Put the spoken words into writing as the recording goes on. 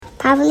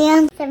Probably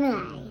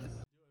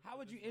uncivilized. How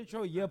would you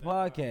intro your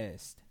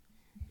podcast?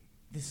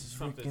 This is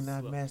Rick and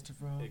I Master,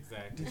 bro.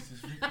 Exactly. This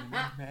is Rick and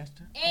I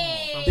Master.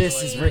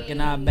 This is Rick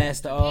and I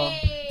Master All.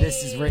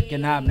 This is Rick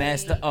and I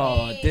Master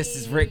All. This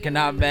is Rick and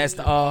I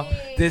Master All.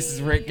 This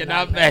is Rick and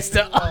I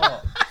Master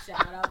All.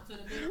 Shout out to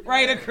the big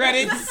Writer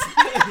credits.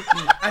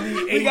 I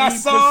need We got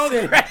song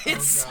 80%.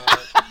 credits.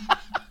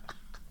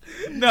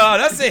 No,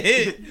 that's a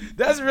hit.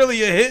 That's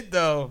really a hit,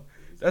 though.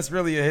 That's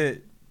really a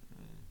hit.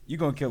 You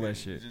gonna kill that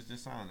shit.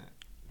 Just sign it.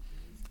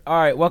 All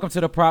right, welcome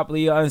to the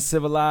Properly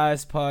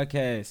Uncivilized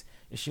podcast.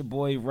 It's your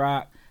boy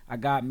Rock. I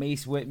got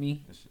Mace with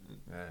me.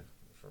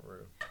 For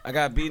real. I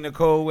got B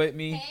Nicole with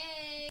me.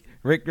 Hey.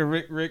 Rick the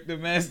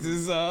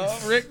Masters.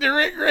 Rick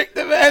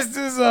the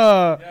Masters.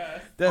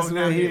 That's Oh,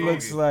 now what he he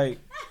looks angry. like.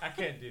 I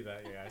can't do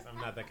that, you guys.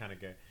 I'm not that kind of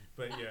guy.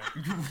 But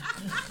yeah.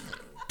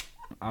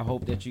 I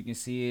hope that you can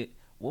see it.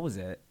 What was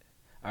that?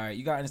 All right,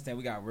 you gotta understand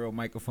we got real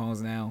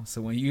microphones now.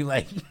 So when you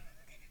like,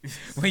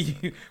 when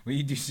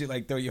you do shit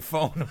like throw your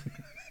phone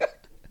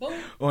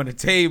on the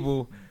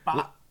table.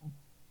 Bop.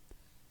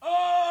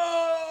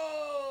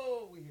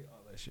 Oh, we hear all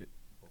that shit.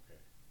 Okay.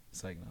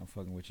 It's like, no, I'm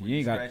fucking with you. When You you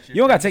ain't got. scratch your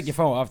You don't gotta face. take your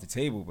phone off the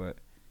table, but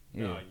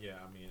yeah. No, yeah,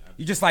 I mean.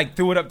 You just like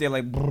threw it up there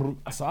like. Brrr.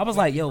 So I was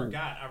like, yo,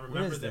 forgot. I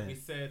remember is that that? we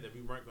said that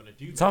we weren't going to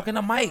do that. talking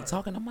to Mike, Sorry.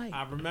 talking to Mike.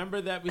 I remember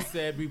that we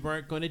said we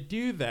weren't going to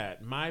do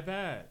that. My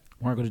bad.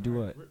 Weren't gonna do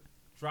what?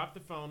 Drop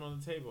the phone on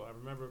the table. I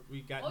remember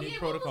we got Oh new yeah,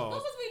 protocols.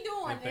 what was we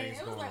doing, and man? things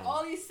It was going like on.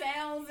 all these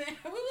sounds, and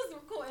we was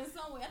recording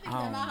somewhere. I think it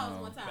was at my I don't house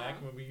know. one time.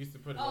 Back when we used to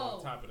put it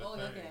on top of the thing.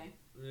 okay.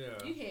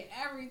 Yeah. You hit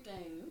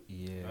everything.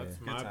 Yeah. That's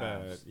Good my bad.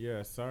 times.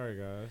 Yeah, sorry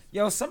guys.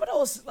 Yo, some of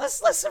those. Let's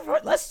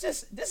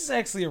just. This is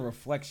actually a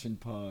reflection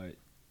pod.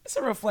 It's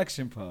a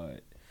reflection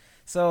pod.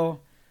 So,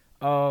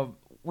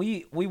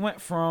 we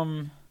went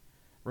from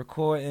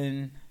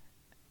recording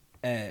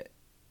at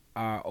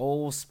our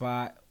old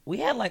spot. We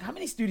had like how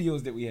many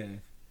studios did we have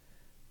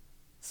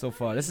so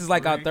far? This is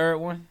like our 3. third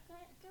one.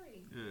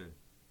 3. Yeah.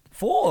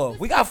 4.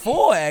 We got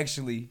 4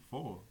 actually.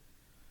 4.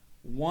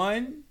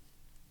 1,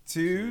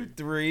 2,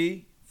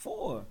 3,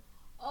 4.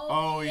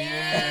 Oh, yeah.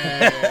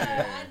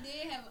 yeah. I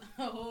did have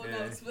a whole Yeah.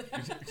 nother split.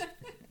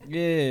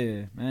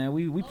 Yeah, man.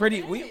 We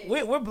pretty.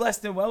 Okay. We're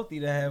blessed and wealthy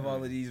to have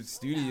all of these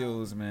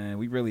studios, man.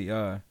 We really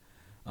are.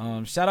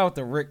 Shout out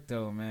to Rick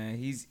though, man.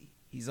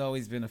 He's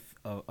always been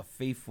a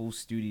faithful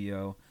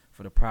studio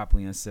for the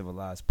Properly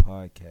Uncivilized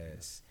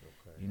podcast.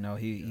 Okay. You know,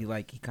 he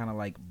kind of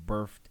like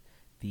birthed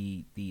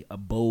the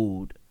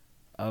abode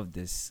of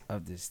this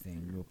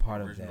thing. We were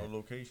part of that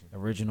location.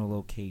 original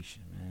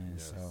location, man.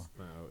 Yes. So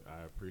No,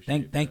 I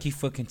appreciate thank that. you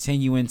for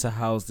continuing to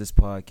house this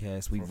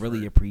podcast. We For really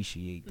free.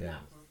 appreciate that.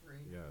 Not for free.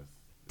 Yes.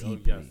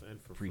 Deeply yes,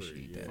 and for appreciate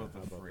free. that. Yeah, For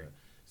how about free. that?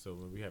 So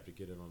when we have to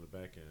get it on the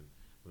back end,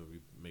 when we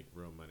make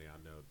real money, I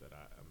know that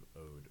I am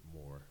owed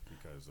more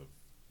because of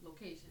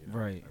Location. you know,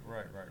 Right.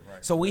 Right.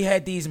 So we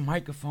had these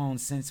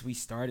microphones since we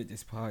started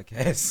this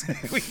podcast.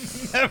 We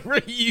never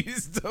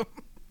used them.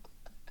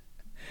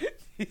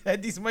 We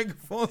had these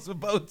microphones for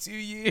about 2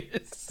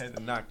 years. Had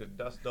to knock the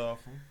dust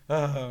off him.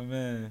 Oh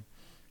man.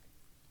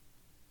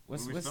 Where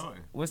we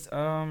starting? What's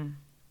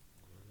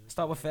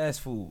start with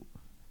fast food.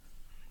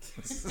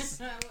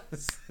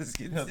 Let's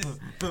get this.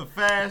 The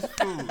fast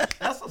food.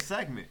 That's a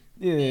segment.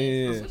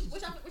 Yeah. What's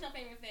your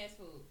favorite fast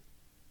food?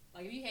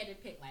 Like if you had to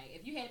pick,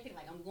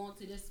 I'm going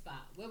to this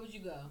spot. Where would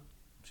you go?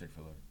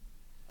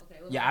 Chick-fil-A.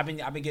 Okay. what Yeah,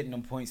 about I've been getting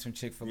them points from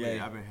Chick-fil-A.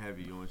 Yeah, I've been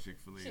heavy on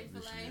Chick-fil-A this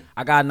Chick-fil-A? year.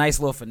 I got a nice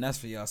little finesse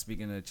for y'all.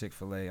 Speaking of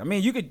Chick-fil-A, I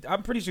mean,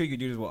 I'm pretty sure you could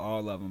do this with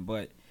all of them,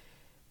 but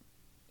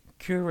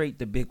curate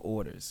the big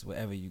orders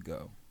wherever you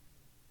go.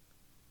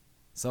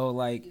 So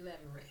like,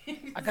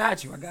 Elaborate. I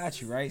got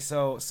you, right?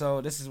 So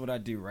this is what I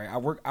do, right? I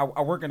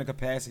work in a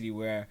capacity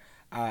where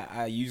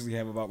I usually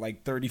have about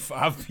like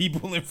 35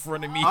 people in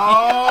front of me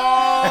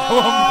at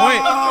one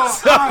point.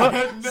 So,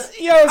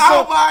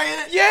 I'll buy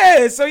it.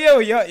 yeah, so yo,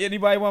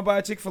 anybody want to buy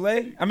a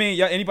Chick-fil-A? I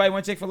mean, anybody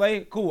want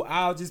Chick-fil-A? Cool,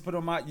 I'll just put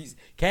on my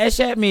cash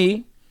at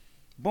me.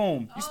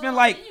 Boom. You spend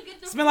like then you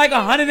get the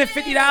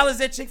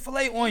 $150 at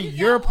Chick-fil-A on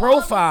your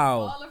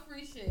profile. All the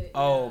free shit.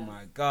 Oh yeah.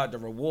 my God, the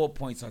reward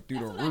points are through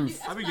That's the what I do- roof.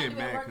 that's I be what getting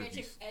do at mad work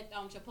cookies. at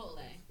Chipotle.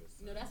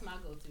 You know, that's my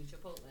go-to,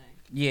 Chipotle.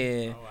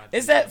 Yeah, Oh, I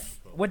is do that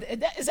like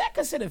Chipotle. is that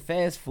considered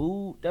fast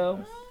food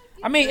though?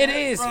 I mean, it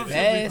is Relatively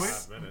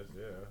fast. 5 minutes,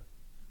 yeah.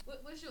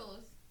 What's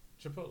yours?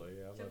 Chipotle,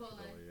 yeah, I love Chipotle.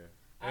 Chipotle, yeah.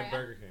 All And right,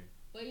 Burger King.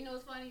 But you know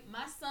what's funny?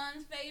 My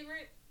son's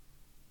favorite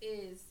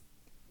is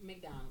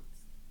McDonald's.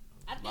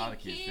 I A lot think of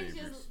kids' kids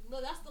favorites. just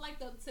look. That's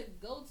the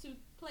go-to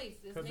place.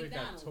 Is Because they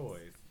got McDonald's.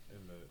 toys.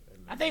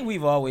 I think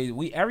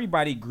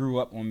everybody grew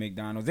up on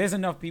McDonald's. There's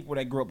enough people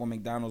that grew up on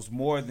McDonald's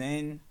more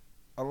than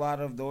a lot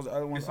of those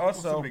other ones. It's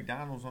also Also,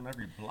 McDonald's on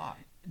every block.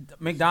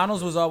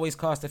 McDonald's was always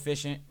cost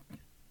efficient.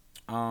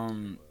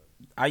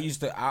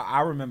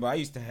 I remember I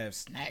used to have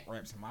snack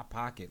wraps in my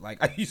pocket.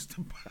 Like I used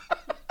to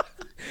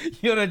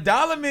yo, the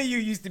dollar menu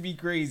used to be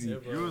crazy.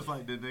 Yeah, You was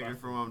like the nigga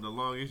from The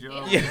Longest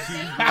Yard Yeah. with the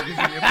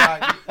cheeseburgers in your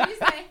pocket. You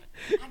say,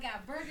 I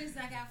got burgers,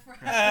 I got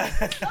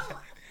fries.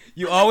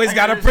 You always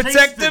gotta gotta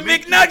protect taste the the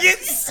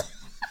McNuggets.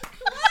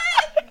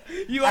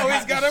 You I always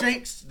got gotta. the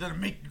shakes that'll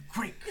make you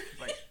quake.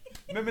 Like,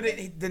 Remember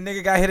the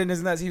nigga got hit in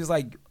his nuts. He was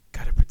like,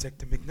 "Gotta protect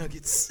the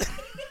McNuggets."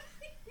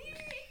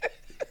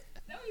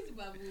 That was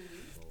about movies.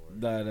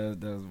 Nah, that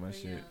was my But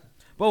shit. yeah.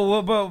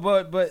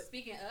 But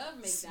Speaking of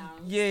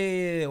McDonald's,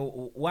 yeah.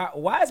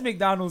 Why is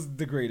McDonald's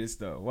the greatest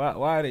though? Why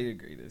are they the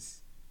greatest?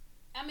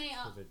 I mean,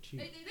 'Cause they're cheap.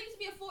 they used to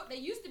be They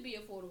used to be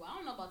affordable. I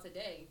don't know about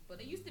today, but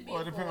they used to be.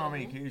 well, it affordable. depends on how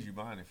many kids you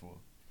buying it for.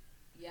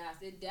 Yes,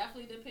 it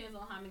definitely depends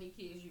on how many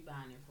kids you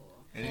buying it for.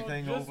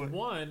 Anything Well, just over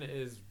one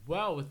is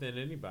well within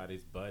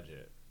anybody's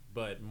budget,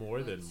 but more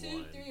Like than 2,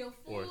 one 3, or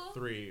 4. or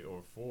 3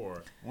 or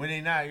 4, when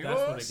they not yours.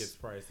 that's when it gets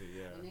pricey. And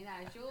Yeah. they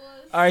not yours.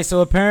 All right,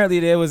 so apparently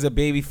there was a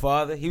baby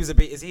father. He was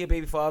is he a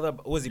baby father?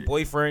 Was he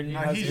boyfriend? No,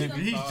 How's he's it-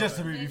 just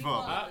a baby Baby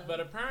father. father. But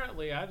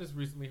apparently, I just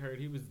recently heard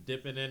he was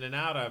dipping in and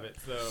out of it.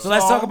 So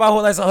let's talk about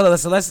let's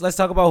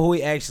talk about who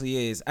he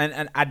actually is.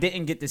 And I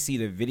didn't get to see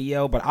the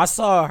video, but I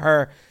saw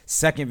her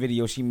second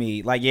video she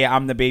made. Like, yeah,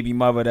 I'm the baby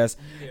mother.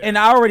 And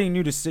I already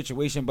knew the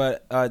situation,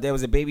 but there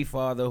was a baby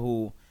father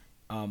who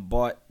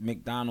bought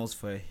McDonald's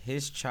for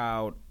his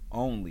child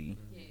only.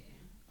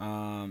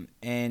 Yeah.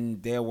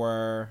 And there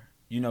were,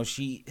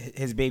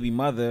 his baby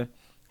mother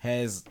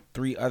has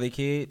 3 other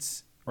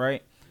kids,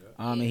 right?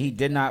 And he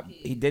did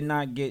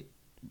not get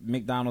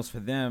McDonald's for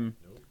them.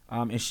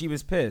 And she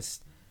was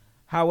pissed.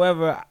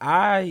 However,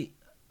 I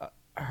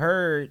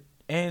heard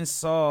and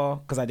saw,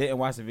 because I didn't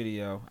watch the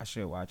video, I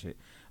should watch it.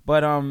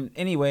 But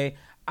anyway,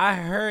 I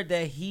heard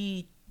that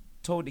he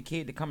told the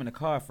kid to come in the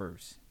car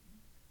first.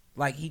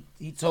 Like he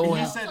told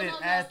He him. said it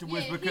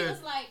afterwards He because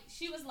was like,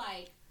 she was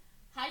like,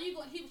 how you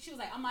going? She was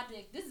like, I'm about to.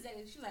 This is.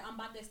 She was like, I'm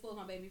about to expose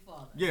my baby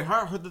father. yeah,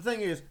 her the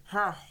thing is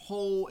her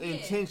whole Yeah.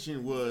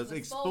 intention was Expose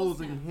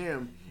exposing him.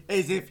 him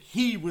as if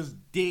he was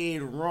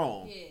dead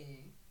wrong. Yeah.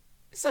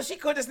 So she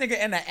caught this nigga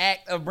in the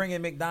act of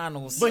bringing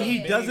McDonald's. But he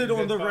Yeah. does it on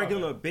Good the father.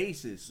 regular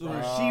basis. So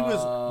she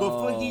was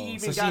before he even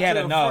So she got had to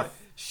the enough. front.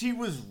 She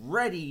was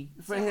ready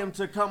for him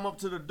to come up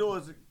to the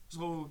doors.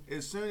 So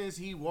as soon as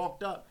he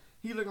walked up,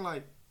 he looking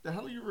like, "The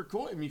hell are you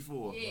recording me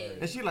for?" Yeah.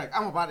 And she like,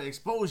 "I'm about to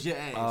expose your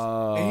ass."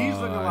 And he's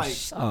looking like,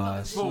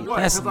 "For what?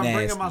 That's Because I'm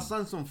bringing my nasty.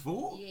 son some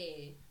food."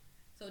 Yeah.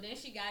 So then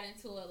she got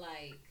into it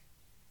like,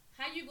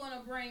 how you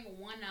gonna bring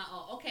one out?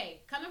 Oh,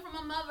 okay, coming from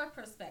a mother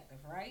perspective,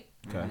 right?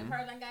 Okay. The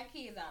person got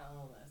kids out of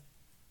all of us.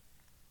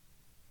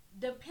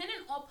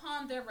 Depending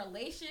upon their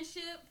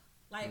relationship,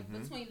 like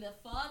between the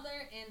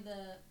father and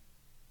the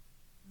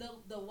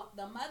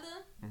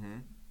mother,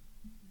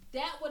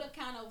 that would have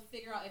kind of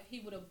figured out if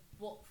he would have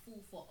bought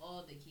food for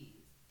all the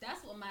kids.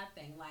 That's what my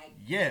thing. Like,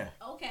 Yeah.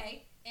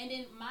 okay, and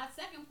then my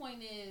second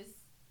point is,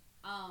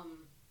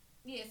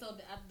 so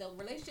the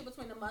relationship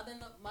between the mother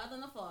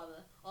and the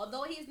father,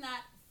 although he's not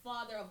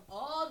father of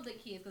all the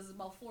kids, because it's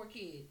about 4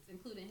 kids,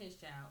 including his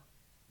child.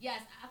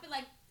 Yes, I feel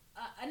like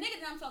a nigga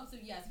that I'm talking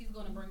to, yes, he's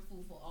gonna bring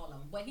food for all of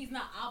them, but he's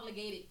not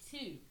obligated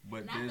to.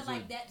 But And I feel there's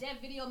like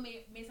that video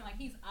made sound like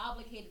he's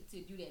obligated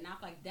to do that, and I feel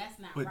like that's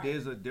not But right.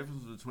 there's a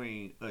difference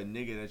between a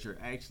nigga that you're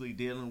actually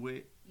dealing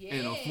with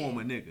and a Yeah.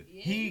 former nigga.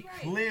 Yeah, He you right.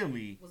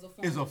 clearly Was a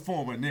is a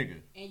former former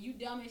nigga. And you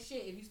dumb as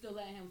shit if you still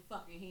letting him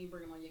fuck and he ain't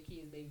bringing on your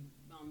kids, baby,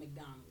 on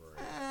McDonald's.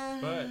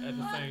 But at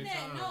the Fuck same that.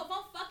 time, No, if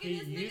I'm fucking he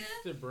this used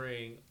nigga. to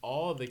bring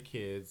all the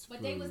kids But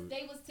food.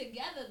 they was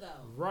together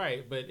though.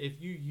 Right, but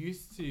if you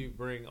used to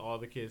bring all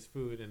the kids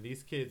food and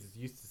these kids is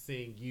used to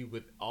seeing you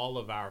with all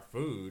of our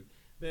food,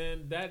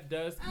 then that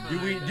does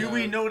Do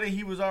we know that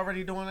he was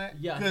already doing that?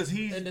 Yeah, Because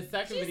he's in the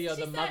second She- video,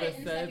 she the said mother it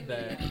in the said second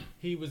that video.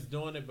 he was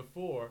doing it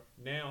before.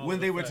 Now all when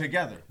of they a were sudden-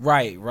 together.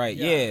 Right, Yeah.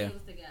 yeah. They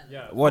was together.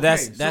 Yeah. Well,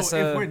 Okay, that's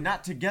so if we're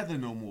not together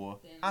no more,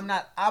 Then- I'm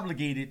not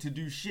obligated to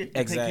do shit to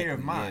exactly. take care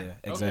of mine. Yeah,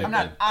 Okay, exactly. I'm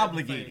not but at the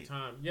obligated. same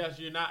time, yes,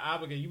 you're not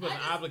obligated. You wasn't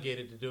I just-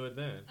 obligated to do it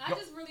then. I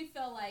just really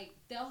felt like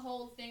the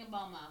whole thing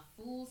about my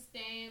food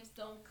stamps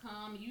don't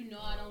come. You know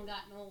I don't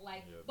got no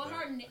like. Yeah, but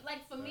that-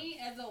 like for me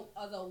as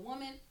a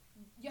woman,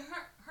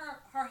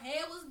 her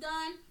hair was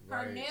done,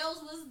 her Right.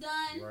 nails was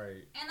done,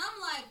 Right. and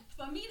I'm like,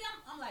 for me,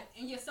 I'm like,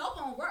 and your cell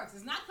phone works.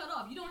 It's not cut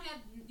off. You don't have,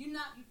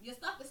 your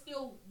stuff is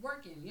still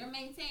working. You're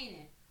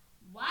maintaining.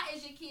 Why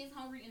is your kids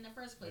hungry in the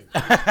first place?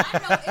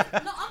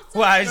 I know, I'm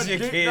Why serious. is your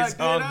Get kids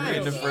that hungry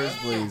in the ass. first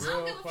Yeah. place? I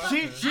don't give a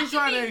fuck. She's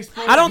trying to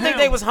expose I don't think him.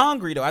 they was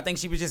hungry though. I think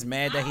she was just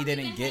mad that he I don't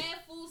didn't even get.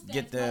 have food stamps.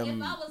 get Like,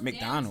 them if I was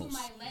McDonald's.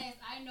 Down to my last,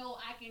 I know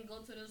I can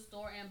go to the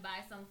store and buy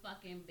some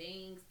fucking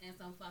beans and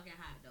some fucking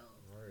hot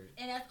dogs, Right.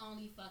 and that's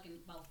only fucking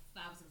about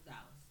 $5-6.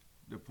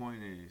 The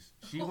point is,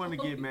 she want to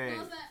get You know mad.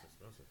 what I'm saying?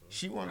 Expensive, huh?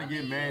 She want to I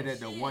get mean, mad at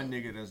the shit. one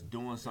nigga that's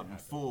doing something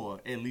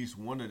for at least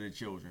one of the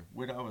children.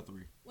 Where the other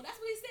 3? Well, that's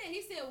what he said.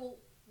 He said, "Well,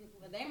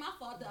 it ain't my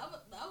fault. The other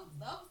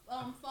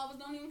fathers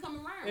don't even come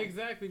around."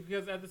 Exactly,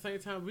 because at the same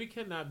time, we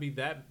cannot be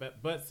that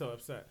but so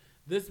upset.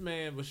 This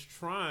man was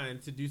trying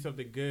to do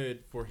something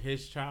good for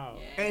his child.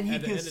 Yeah. And he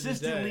At the end of the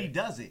consistently day-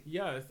 does it.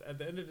 Yes, at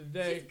the end of the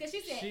day. Because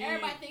she said,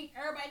 everybody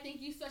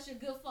think you such a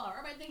good father.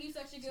 Everybody think you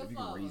such a So if good you can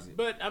father. raise it.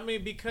 But I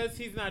mean, because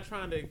he's not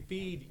trying to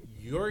feed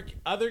your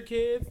other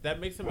kids, that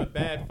makes him a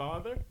bad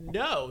father?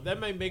 No, that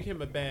may make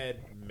him a bad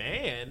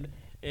man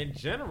in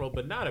general,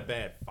 but not a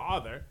bad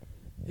father.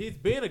 He's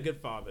being a good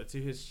father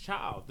to his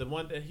child, the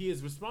one that he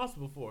is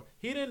responsible for.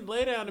 He didn't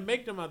lay down to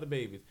make them other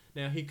babies.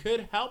 Now, he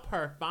could help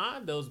her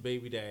find those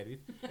baby daddies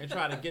and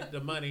try to get the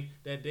money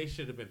that they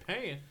should have been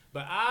paying.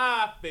 But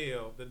I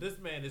feel that this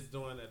man is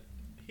doing it.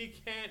 He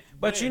can't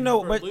But win you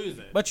know, for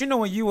losing. but you know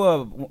when you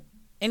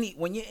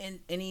when you're in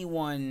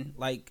anyone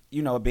like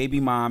a baby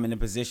mom in a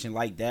position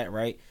like that,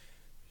 right?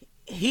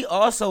 He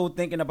also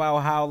thinking about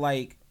how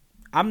like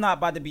I'm not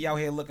about to be out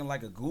here looking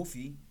like a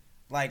goofy.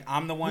 Like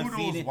I'm the one Who knows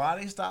feeding. why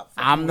they stopped?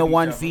 I'm the with each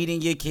one other?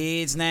 feeding your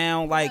kids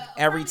now. Like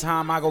every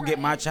time I go get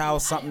my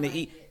child something to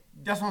eat,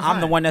 That's what I'm I'm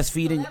the saying. one that's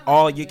feeding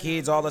all your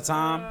kids all the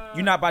time.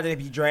 You're not about to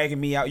be dragging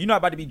me out. You're not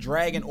about to be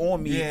dragging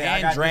on me Yeah, I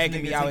and got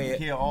dragging this me nigga out taking here.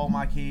 care of all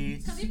my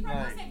kids. Because he probably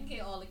was Like, taking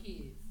care of all the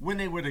kids. when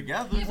they were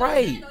together. Yeah,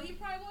 Right. He probably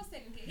was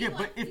taking care. Yeah,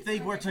 but if they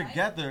were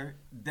together,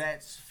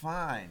 that's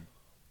fine.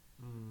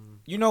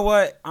 You know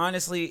what?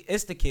 Honestly,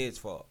 it's the kids'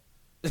 fault.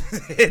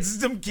 It's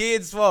them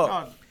kids' fault.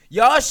 No.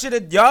 Y'all should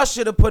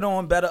have put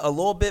on a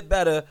little bit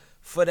better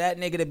for that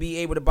nigga to be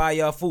able to buy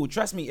y'all food.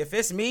 Trust me, if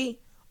it's me,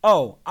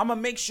 I'm gonna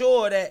make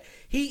sure that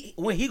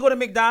when he go to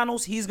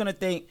McDonald's, he's gonna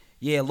think,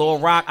 yeah, Lil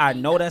Rock, I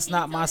know that's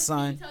not my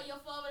son. Tell your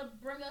father to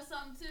bring us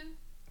something too.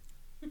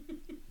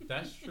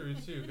 That's true,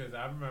 too, because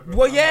I remember.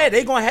 Well, my yeah, mom they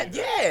used gonna to have, do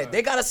that. yeah,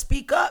 they gotta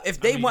speak up if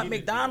they mean, want he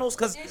did do McDonald's.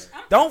 Cause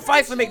I'm don't fight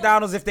pretty for sure-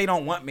 McDonald's if they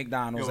don't want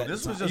McDonald's. Yo, at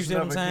this the was time. just You see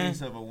what I'm another saying?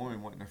 case of a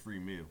woman wanting a free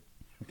meal.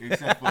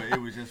 Except for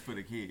it was just for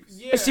the kids.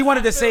 Yeah, She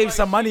wanted I to feel save like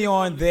some she money just on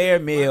wanted to their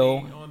save money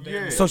meal on their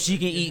Yeah. meal. so she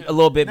can eat a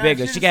little bit Now,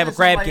 bigger. if She she'd can have a said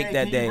crab something cake like,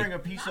 that "Hey, can day. you bring a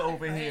pizza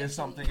over here or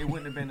something?" It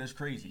wouldn't have been as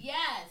crazy.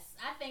 Yes,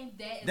 I think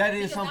that is. That is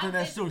because something I've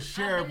that's been-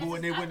 still I've been shareable,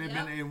 and in- it wouldn't have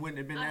yep. been. It wouldn't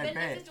have been I've that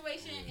been in bad. a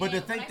situation, But to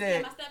and think like I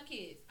said, that- my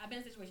stepkids, I've been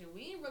in a situation.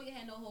 We didn't really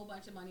have no whole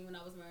bunch of money when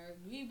I was married.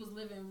 We was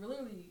living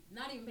really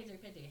not even paycheck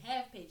to paycheck,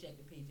 half paycheck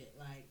to paycheck.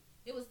 Like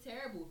it was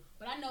terrible.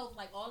 But I know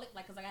like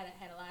because I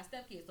had a lot of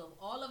stepkids, so if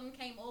all of them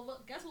came over.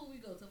 Guess where we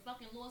go to?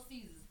 Fucking Little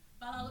Caesars,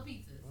 $5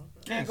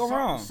 pizzas, Can't go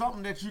wrong.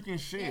 Something that you can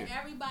share. and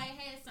everybody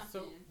had something.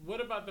 So,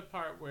 what about the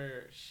part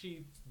where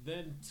she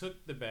then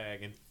took the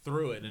bag and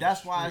threw it in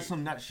That's the why street? it's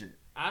some nut shit.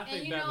 I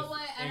think you that know was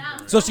what? And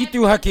ignorant. So she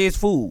threw her kids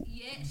food.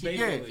 yeah, Basically,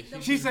 Yeah,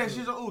 she she did said too.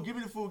 she's like, "Oh, give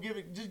me the food,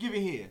 just give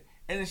it here,"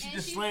 and then she And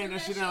just she slammed threw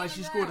that shit that down like shit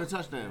she on the scored a ground.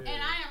 touchdown.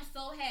 And I am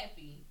so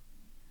happy.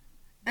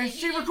 And that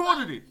she he didn't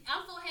recorded fuck- it.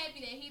 I'm so happy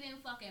that he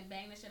didn't fucking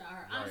bang the shit out of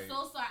her. I'm Right.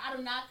 so sorry. I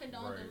do not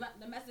condone Right.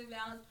 domestic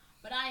violence,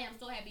 but I am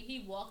so happy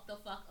he walked the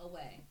fuck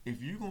away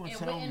If you gonna and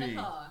tell went in me,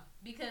 the car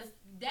because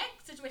that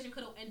situation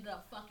could have ended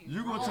up fucking.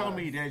 you gonna wrong. tell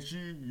me that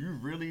you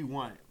really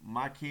want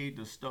my kid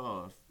to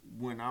starve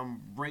when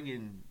I'm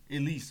bringing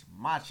at least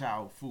my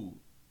child food.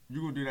 You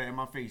gonna do that in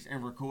my face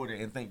and record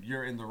it and think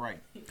you're in the right.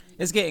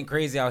 It's getting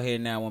crazy out here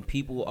now when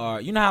people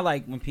are, you know how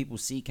like when people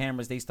see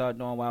cameras, they start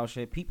doing wild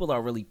shit. People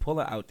are really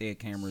pulling out their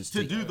cameras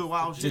To do the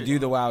wild to shit. do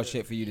the wild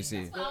shit for you to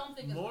see. That's why I don't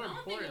think it's, More I don't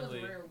think it was importantly-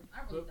 real. I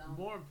really But don't.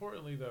 more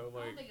importantly, though, I don't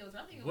like, think it was.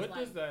 I think it was what like,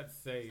 does that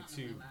say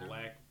something to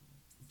like that.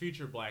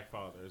 future black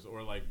fathers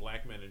or like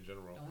black men in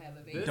general? Don't have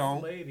a baby. This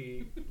Don't.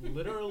 lady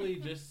literally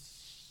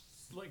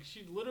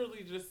she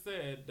literally just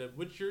said that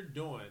what you're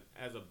doing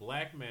as a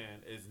black man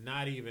is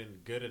not even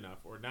good enough,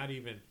 or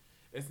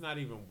it's not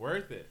even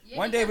worth it. Yeah,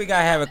 One day because we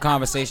gotta have I a feel like-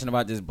 conversation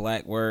about this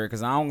black word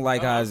because I don't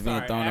like how it's being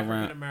thrown African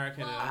around.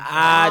 American. Well,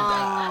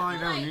 I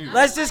don't need it.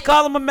 Let's just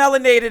call him a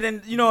melanated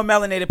and a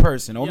melanated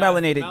person or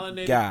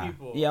melanated guy.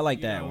 People, Yeah, I like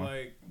you that know, one.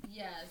 Like,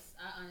 Yes,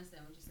 I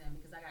understand what you're saying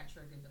because I got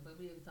triggered, but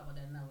we didn't talk about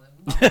that another.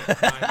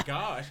 oh my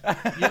gosh,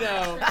 you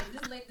know.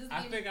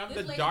 I think I'm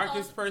the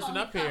darkest person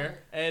up here,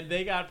 and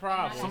they got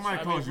problems. Somebody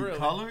I mean, calls you really.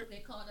 colored. They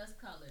called us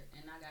colored,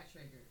 and I got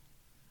triggered.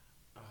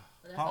 But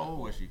that's How not old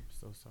cool. was she?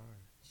 So sorry.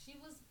 She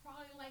was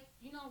probably like,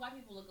 white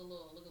people look a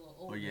little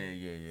older. Oh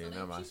yeah. So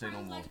Never mind. she Say no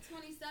probably more. like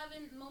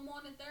 27, no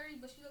more than 30,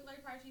 but she looked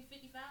like probably she's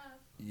 55.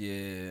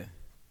 Yeah.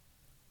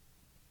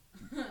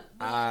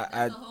 But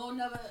that's a whole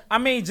nother. I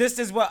mean, just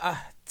as well.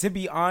 To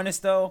be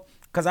honest, though,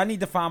 because I need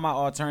to find my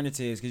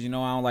alternatives. Because I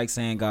don't like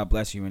saying "God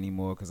bless you"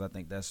 anymore. Because I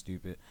think that's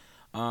stupid.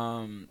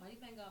 Why do you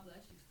think God bless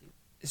you,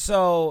 Steve?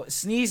 So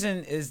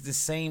sneezing is the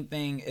same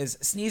thing as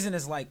sneezing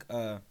is like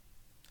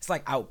it's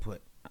like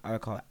output. I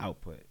call it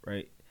output,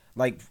 right?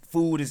 Like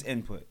food is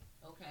input.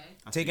 Okay.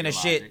 Taking a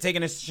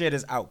shit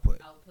is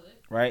output. Output.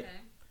 Right. Okay.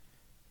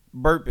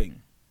 Burping,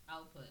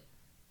 Output.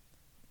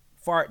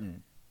 farting,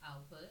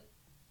 Output.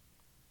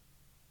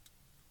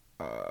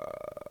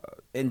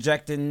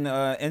 injecting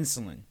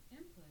insulin,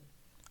 Input.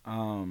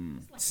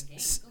 It's like a game.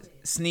 Go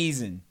ahead.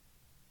 sneezing.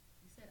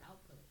 You said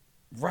output.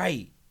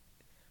 Right.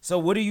 So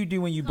what do you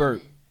do when you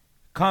burp?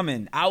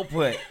 Coming. Coming,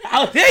 output.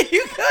 Oh, there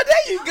you go.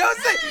 There you go.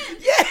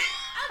 Yeah.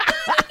 I'm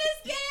good at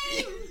this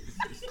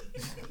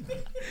game.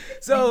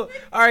 So,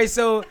 all right.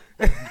 So,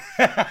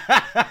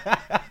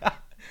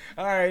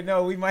 all right.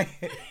 No, we might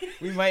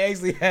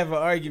actually have an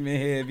argument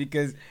here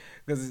because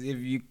if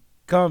you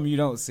come, you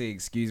don't say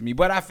excuse me.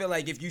 But I feel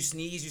like if you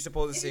sneeze, you're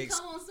supposed to If say you excuse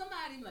come on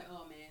somebody, you like,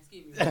 oh man,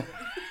 excuse me.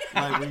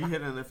 Like when you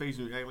hit her in the face,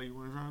 you act like you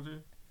weren't trying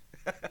to.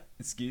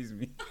 Excuse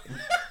me.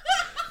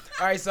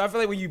 All right, so I feel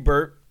like when you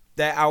burp,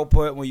 that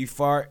output, when you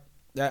fart,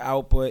 that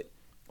output,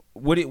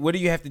 What do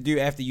you have to do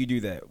after you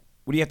do that?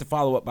 What do you have to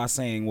follow up by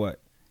saying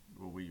what?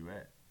 Well, where you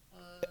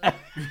at?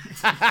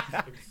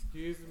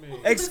 Excuse me.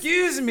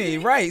 Excuse me,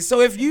 right?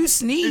 So if you If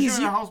sneeze, you're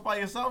in you, the house by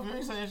yourself, you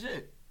ain't saying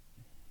shit.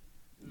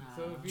 Nah.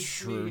 So if you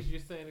True. sneeze, you're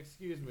saying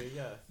excuse me,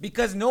 yes.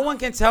 because no one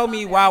can tell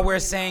me while we're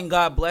saying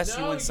God bless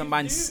you when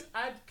somebody.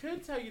 I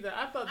could tell you that.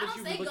 I thought I that don't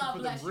you say were looking God for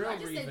the bless you. real I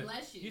just say reason.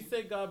 bless you. You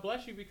say God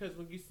bless you because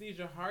when you sneeze,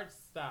 your heart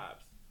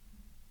stops.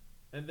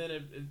 And then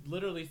it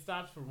literally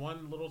stops for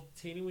one little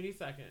teeny weeny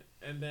second.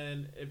 And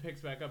then it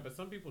picks back up. But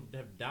some people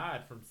have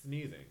died from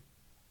sneezing.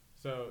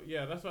 So,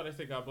 yeah, that's why they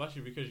say God bless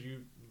you, because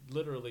you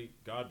literally,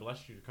 God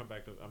bless you to come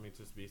back to,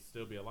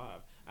 still be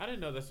alive. I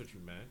didn't know that's what you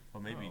meant.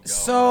 Or maybe God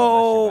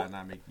So- bless you by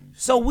not making you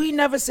So we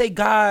never say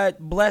God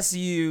bless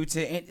you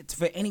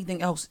for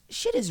anything else.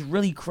 Shit is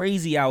really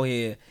crazy out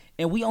here,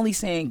 and we only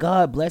saying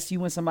God bless you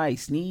when somebody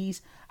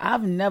sneeze.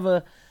 I've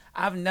never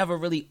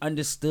really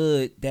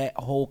understood that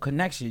whole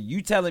connection.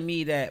 You telling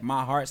me that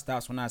my heart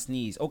stops when I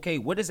sneeze? Okay,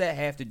 what does that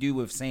have to do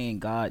with saying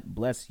God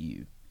bless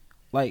you?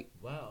 Like,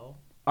 Well,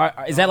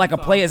 is that like a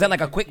play? Is that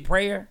like a quick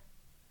prayer?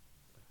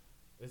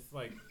 it's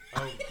like,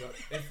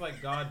 it's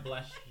like God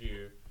blessed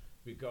you.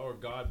 Or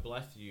God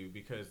bless you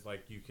because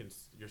like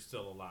you're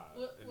still alive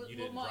and you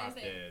didn't drop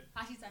dead.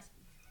 How she touched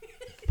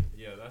me.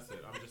 Yeah, that's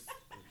it. I'm just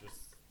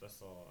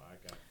that's all I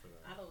got for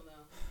that. I don't know.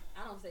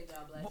 I don't say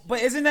God bless you.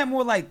 But isn't that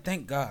more like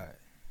thank God?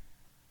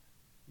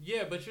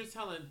 Yeah, but you're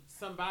telling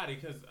somebody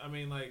because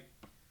like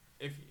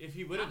if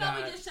he would How have about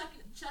died. we just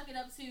chuck it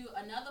up to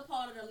another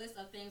part of the list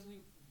of things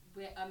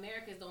where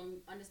Americans don't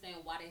understand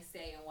why they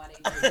say and why they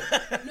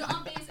do. No,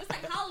 I'm being, it's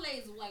like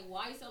holidays. Like,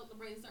 why are you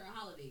celebrating certain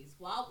holidays?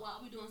 Why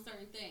are we doing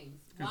certain things?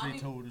 because Why they we,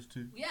 told us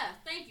to. Yeah,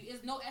 thank you.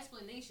 It's no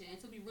explanation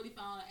until we really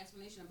found an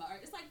explanation about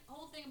it. It's like the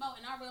whole thing about,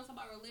 in our real talk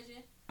about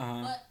religion,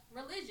 but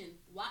religion.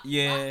 Why?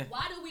 Yeah.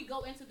 Why do we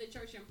go into the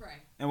church and pray?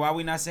 And why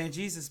we not saying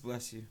Jesus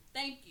bless you?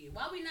 Thank you.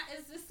 Why we not?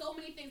 It's just so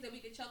many things that we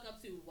could chuck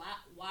up to. Why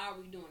are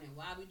we doing it?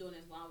 Why are we doing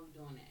this? Why are we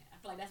doing that? I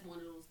feel like that's one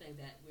of those things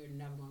that we're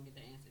never gonna get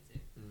the answer to.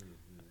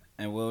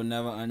 And we'll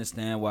never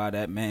understand why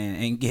that man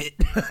ain't get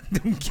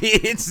them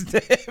kids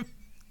that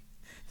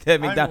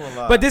McDonald's. gonna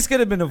lie. But this could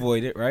have been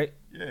avoided, right?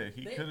 Yeah,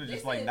 he They- could have they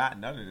just like said- not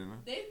nutted in her.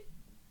 They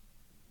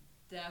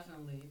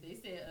definitely. They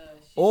said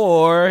she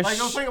Or Like,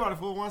 don't think about it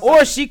for one or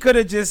second. she could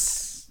have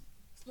just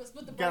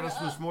split the Got burger us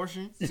some up.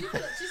 smortion. She should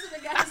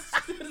have got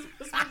split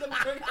the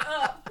burger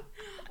up.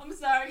 I'm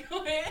sorry.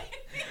 Go ahead.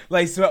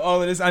 like swept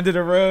all of this under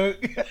the rug.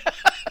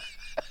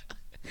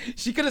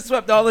 She could have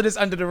swept all of this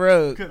under the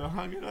rug. Could have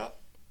hung it up.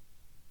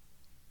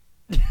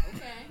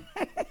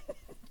 Okay.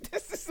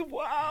 This is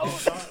wild.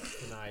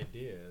 Thoughts and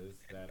ideas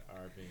that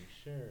are being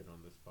shared on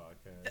this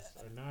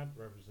podcast are not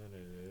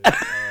representative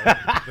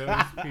of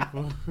those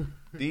people.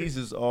 These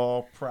is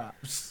all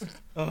props.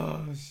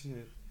 Oh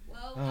shit.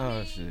 Well, Oh I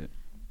mean, shit.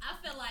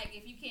 I feel like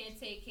if you can't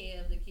take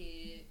care of the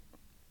kid,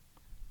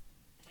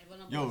 have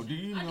an Yo, abortion. do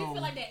you I do know-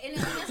 feel like that, and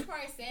that's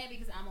probably sad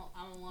because I'm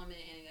a woman,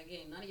 and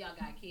again, none of y'all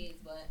got kids,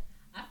 but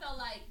I felt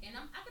like, and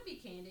I could be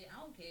candid. I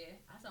don't care.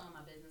 I tell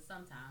my business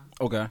sometimes.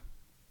 Okay.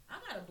 I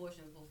got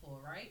abortions before,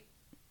 right?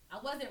 I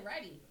wasn't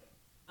ready.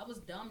 I was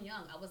dumb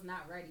young. I was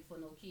not ready for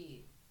no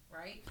kid,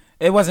 right?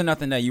 It wasn't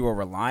nothing that you were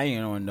relying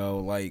on though,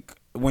 like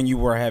when you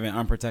were having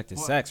unprotected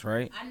What? sex,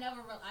 right? I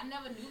never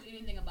knew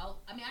anything about.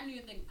 I mean, I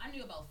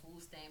knew about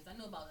food stamps. I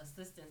knew about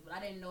assistance, but I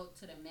didn't know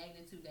to the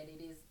magnitude that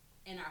it is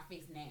in our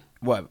face now.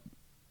 What?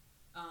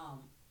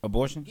 Um,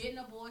 Abortion? getting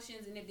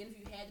abortions, and then if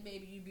you had the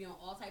baby, you'd be on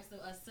all types of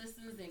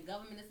assistance and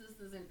government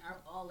assistance and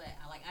all that.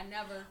 I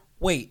never.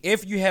 Wait,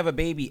 if you have a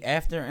baby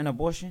after an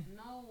abortion?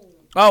 No.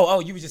 Oh,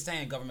 you were just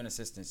saying government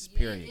assistance. Yeah,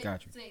 Period.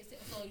 Got you.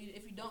 So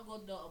if you don't go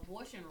the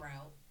abortion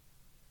route,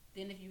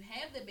 then if you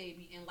have the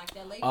baby and like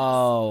that lady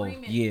Oh, was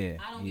screaming, yeah,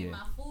 I don't yeah. get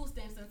my food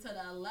stamps until the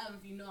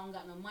 11th. You know I don't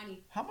got no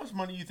money. How much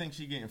money you think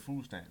she getting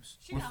food stamps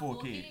She with got 4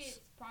 4 kids?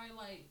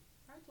 Probably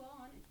 $1,200.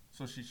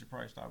 So she should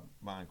probably stop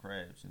buying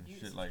crabs and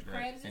shit like that,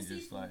 Crabs and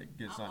just seafood. like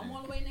get I'm on the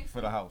something way next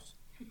for the week. house.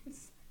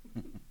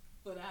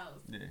 For the house.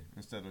 Yeah,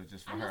 instead of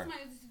just for I know her.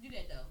 somebody used to do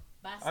that though.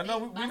 Buy I know,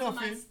 we buy don't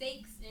somebody fear.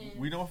 steaks and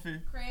We don't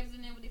fear. crabs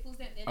in there with their food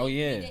stamps. And Oh, they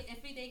yeah.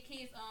 feed their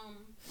kids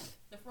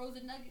the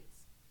frozen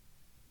nuggets.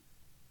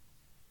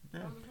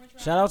 Yeah. Frozen french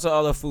fries. Shout out to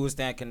all the food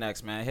stand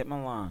connects, man. Hit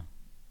my line.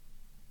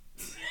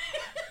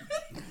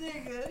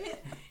 Nigga,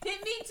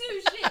 hit me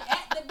too, shit.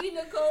 At the B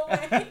Nicole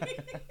Ray.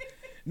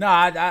 No,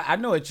 I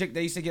know a chick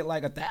that used to get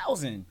like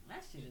 1,000,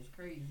 That shit is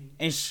crazy.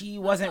 and she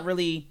wasn't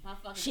really. My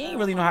fucking She ain't girl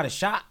really know how to fucking-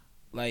 shop.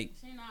 Like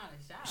She ain't know how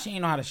to shop. she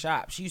ain't know how to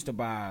shop. She used to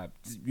buy,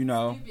 you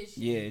know. Stupid shit.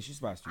 Yeah, she used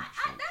to buy stupid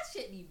shit. That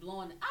shit be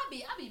blowing. I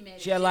be mad.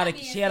 She had a shit lot I of be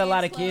in she had a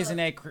lot of Sam's kids Club.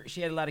 in that.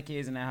 She had a lot of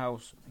kids in that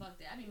house. Fuck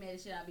that. I be mad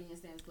as shit. I be in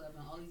Sam's Club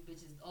and all these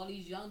bitches, all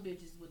these young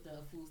bitches with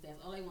the food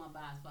stamps. All they want to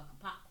buy is fucking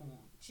popcorn,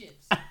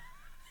 chips,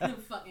 and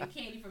fucking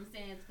candy from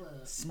Sam's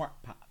Club. Smart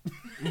pop.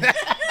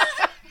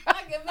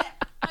 I get mad.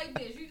 Like,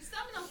 bitch, you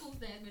sell me them food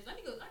stamps, bitch. I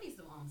need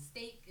some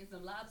steak and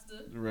some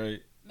lobster. Right.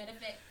 Matter of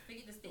fact,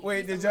 forget the steak.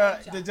 Wait, Give me did some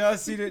lamb chops. y'all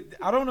see the?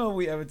 I don't know if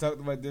we ever talked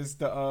about this.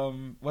 The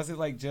was it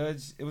like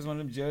Judge? It was one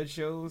of them Judge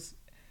shows,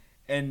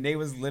 and they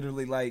was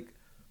literally like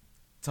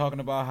talking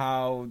about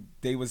how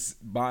they was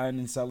buying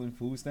and selling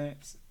food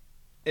stamps,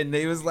 and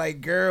they was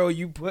like, "Girl,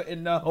 you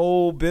putting the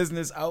whole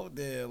business out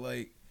there."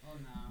 Like, Oh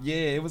no. yeah,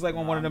 it was like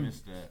on Nah, one of I them.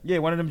 missed that. Yeah,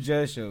 one of them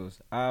jazz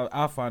shows.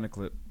 I'll find a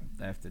clip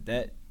after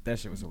that. That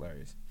shit was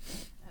hilarious.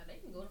 They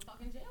can go to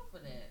fucking jail for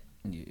that.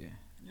 Yeah.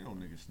 You know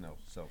niggas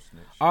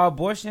self-snitch.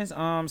 Abortions.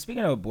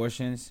 Speaking of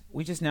abortions,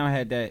 we just now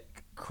had that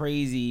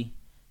crazy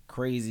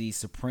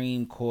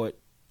Supreme Court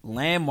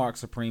landmark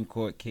Supreme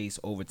Court case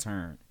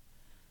overturned.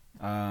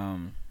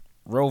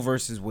 Roe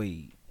versus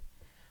Wade.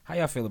 How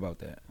y'all feel about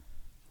that?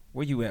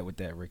 Where you at with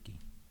that, Ricky?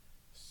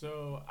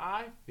 So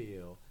I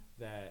feel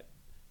that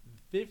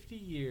 50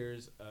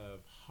 years of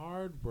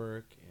hard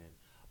work and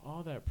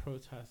all that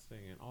protesting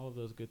and all of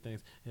those good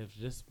things have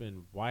just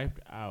been wiped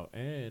out.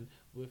 And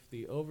with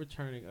the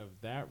overturning of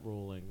that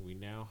ruling, we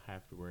now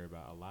have to worry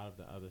about a lot of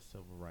the other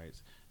civil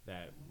rights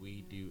that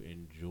we do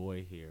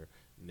enjoy here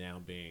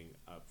now being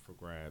up for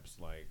grabs,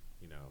 like,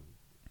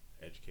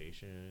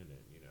 education and,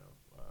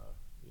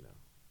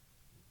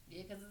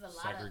 Yeah, because there's a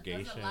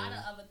Segregation. lot of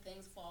other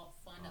things fall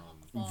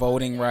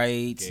Voting under that.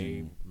 rights. gay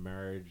And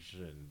marriage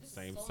and There's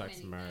same-sex so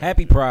many marriage.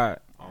 Happy Pride.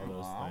 All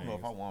those I don't know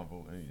if I things want to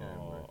vote.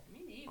 fall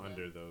Me neither.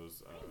 under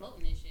those I ain't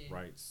voting this shit.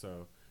 rights.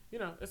 So,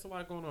 it's a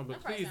lot going on. But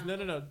That probably please,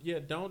 sounds no. Yeah,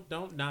 don't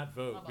not How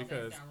vote about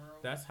because that sound rural?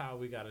 that's how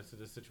we got into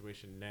this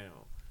situation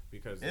now.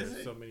 Because Is there's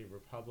it? so many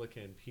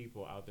Republican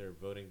people out there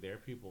voting their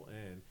people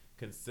in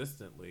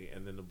consistently,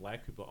 and then the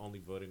black people only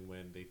voting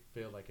when they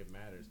feel like it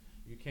matters.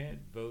 You can't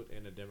vote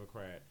in a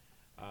Democrat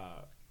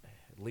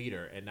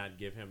leader and not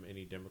give him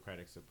any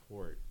Democratic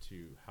support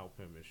to help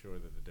him ensure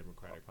that the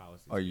Democratic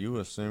policies. Are you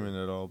assuming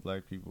that all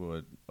black people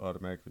are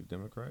automatically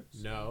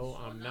Democrats? No,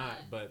 Sure I'm not. not.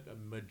 But a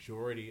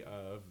majority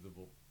of the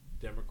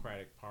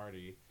Democratic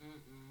Party,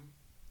 Mm-mm.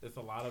 it's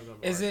a lot of them.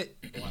 Is are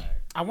it?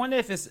 black? I wonder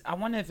if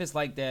it's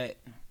like that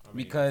I mean,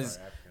 because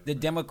sorry, African the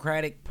American.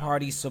 Democratic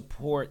Party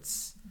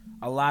supports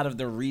a lot of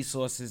the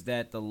resources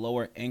that the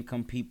lower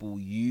income people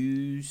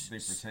use. They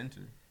pretend to.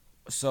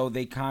 So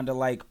they kind of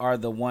like are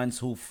the ones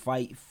who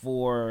fight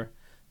for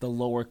the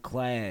lower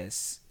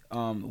class,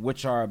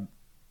 which are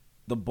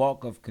the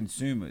bulk of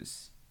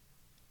consumers.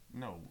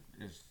 No,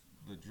 it's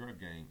the drug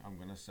gang. I'm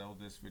gonna sell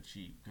this for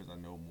cheap because I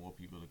know more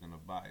people are gonna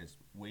buy. It's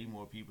way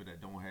more people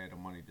that don't have the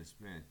money to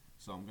spend.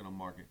 So I'm gonna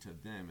market to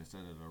them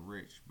instead of the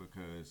rich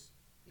because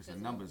it's a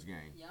Because numbers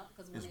game. Yep,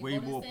 because when It's they way go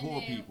to more send poor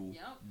their- people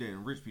Yep,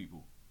 than rich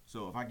people.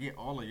 So if I get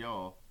all of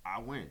y'all, I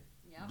win.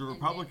 yep. The and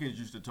Republicans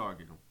used to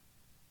target them.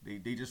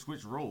 They just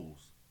switch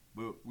roles.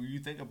 But when you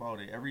think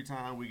about it, every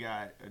time we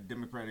got a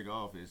Democratic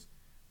office,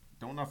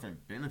 don't nothing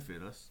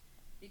benefit us.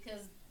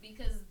 because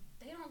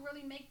they don't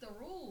really make the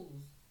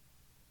rules.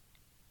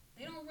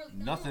 They don't really.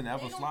 Nothing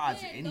ever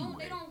slides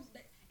anyway.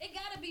 It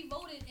gotta be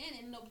voted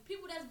in, and the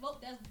people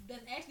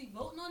that's actually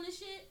voting on this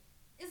shit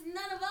is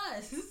none of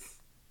us.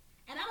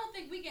 And I don't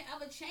think we can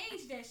ever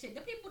change that shit.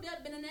 The people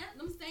that been in them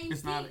same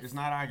It's seats.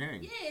 not our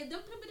game. Yeah, the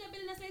people that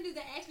been in that same seats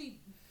that actually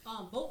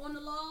vote on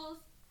the laws.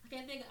 I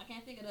can't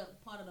think of the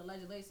part of the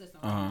legislative system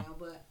right now,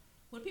 but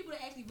for the people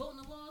that actually vote on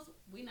the laws,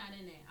 we not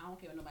in there. I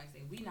don't care what nobody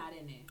say. We not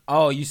in there.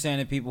 Oh, you saying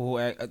the people who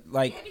act,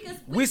 like Yeah, because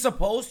we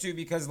supposed to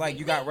because like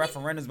you got we-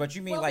 referendums, but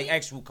you mean well, like we-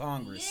 actual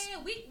Congress,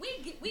 Yeah,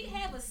 we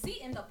have a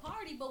seat in the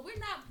party, but we're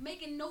not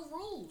making no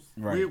rules.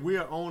 right?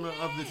 We're owner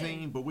of the Yeah.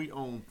 team, but we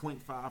own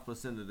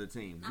 0.5% of the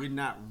team. We're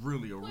not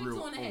really a Point real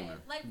two and a half.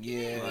 owner. Like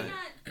Yeah. we're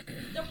not.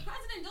 The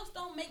president just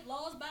don't make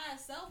laws by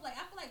himself. Like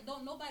I feel like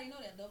don't nobody know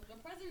that. The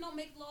president don't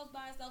make laws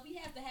by himself. He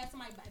has to have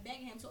somebody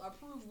backing him to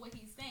approve what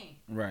he's saying.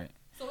 Right.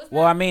 So it's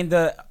Well, not, I mean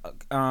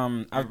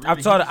I've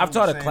really taught he's I've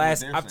taught a saying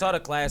class what they're I've taught a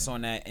saying. class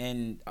on that,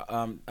 and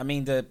I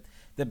mean the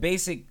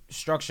basic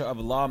structure of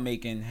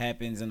lawmaking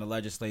happens in the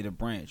legislative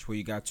branch, where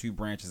you got two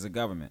branches of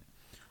government.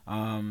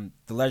 The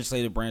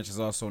legislative branch is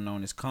also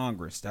known as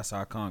Congress. That's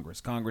our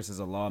Congress. Congress is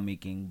a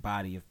lawmaking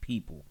body of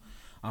people.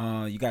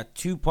 You got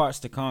two parts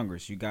to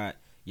Congress. You got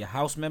your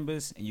House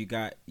members and you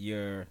got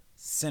your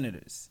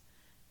senators.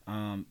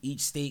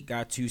 Each state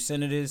got two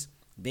senators.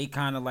 They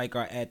kind of like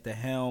are at the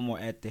helm or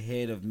at the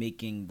head of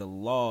making the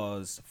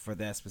laws for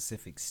that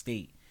specific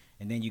state.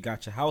 And then you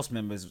got your House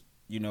members.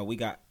 We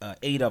got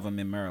 8 of them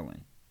in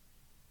Maryland.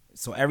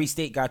 So every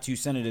state got two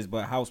senators,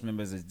 but House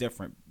members is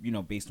different,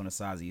 based on the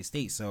size of your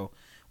state. So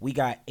we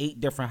got 8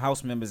 different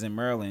House members in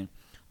Maryland.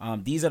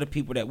 These are the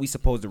people that we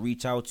supposed to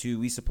reach out to.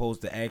 We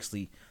supposed to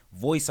actually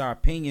voice our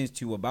opinions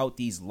to about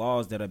these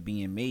laws that are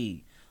being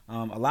made.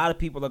 A lot of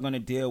people are going to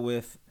deal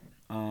with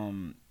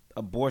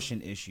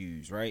abortion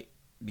issues, right?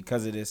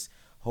 Because of this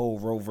whole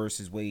Roe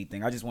versus Wade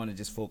thing. I just want to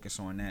just focus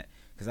on that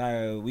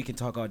because we can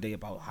talk all day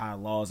about how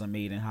laws are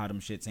made and how them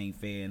shits ain't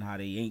fair and how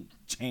they ain't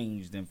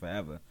changed in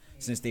forever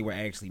since they were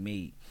actually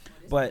made.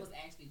 this but- was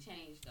actually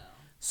changed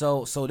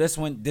though. So this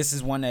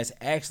is one that's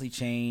actually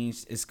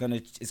changed. It's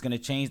gonna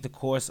change the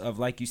course of,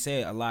 like you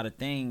said, a lot of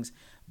things.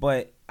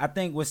 But I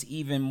think what's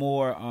even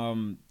more,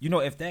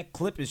 if that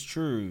clip is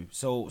true.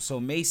 So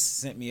Mace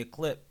sent me a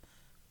clip.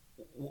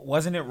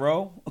 Wasn't it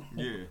Roe?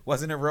 Yeah.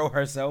 Wasn't it Roe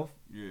herself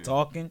Yeah.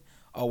 talking?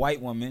 A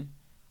white woman.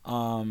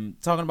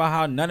 talking about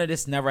how none of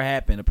this never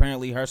happened.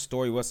 Apparently, her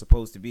story was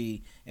supposed to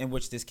be, in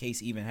which this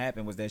case even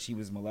happened, was that she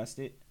was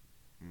molested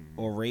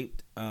or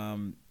raped,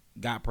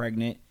 got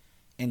pregnant,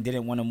 and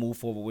didn't want to move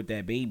forward with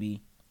that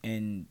baby.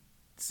 And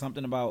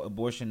something about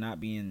abortion not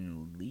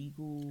being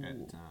legal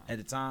at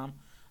the time.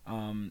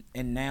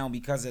 And now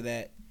because of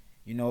that,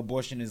 you know,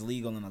 abortion is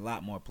legal in a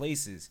lot more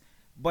places.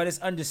 But it's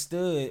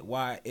understood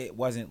why it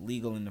wasn't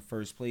legal in the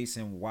first place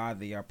and why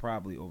they are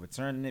probably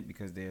overturning it,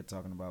 because they're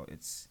talking about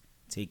it's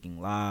taking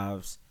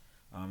lives.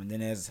 And then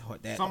there's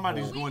that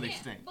somebody's But we going can't-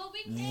 extinct. But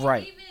we can't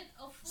Right. even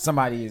afford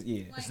Somebody it. is,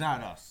 yeah. Like, It's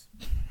not us.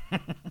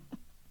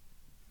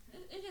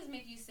 It just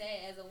makes you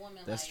sad as a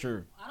woman. That's like,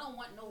 true. I don't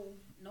want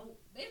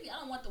basically I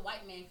don't want the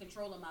white man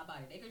controlling my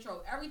body. They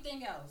control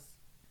everything else.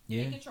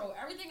 Yeah. They control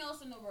everything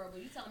else in the world.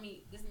 But you telling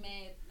me this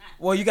man not?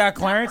 Well, you got not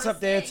Clarence per up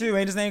there se. too.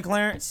 Ain't his name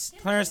Clarence?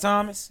 Clarence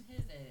Thomas. His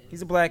ass.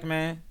 He's a black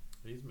man.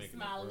 He's making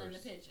Smiling it in the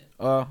worse. picture.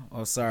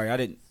 Oh, sorry. I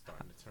didn't.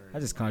 Starting to turn I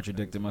just a lot of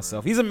contradicted things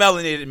myself. around. He's a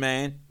melanated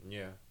man.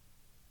 Yeah.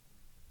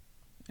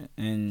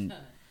 And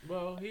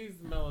Well, he's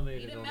He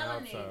melanated the on the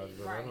outside, melanated,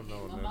 but right? I don't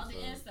know on About that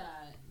the side.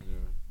 inside.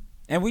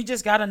 Yeah. we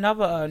just got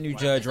another new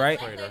judge, There's a right?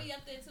 black lady up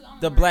there too. I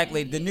don't The know black her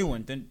lady, the name. new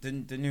one,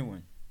 the new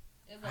one.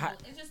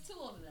 It's just two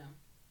of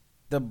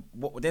them.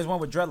 There's one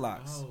with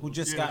dreadlocks who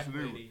just yeah, got. that's the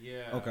new one. lady,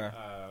 yeah. Okay.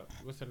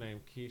 What's her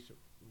name? Keisha.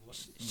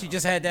 She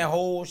just had that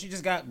whole. She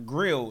just got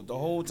grilled the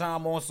whole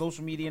time on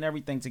social media and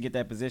everything to get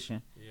that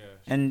position. Yeah.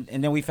 And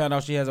then we found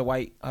out she has a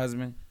white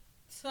husband.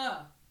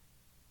 Tough.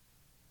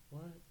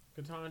 What?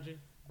 Katanji?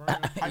 Brown?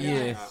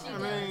 Yeah. She I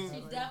does. mean,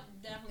 She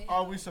definitely.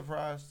 are has we a-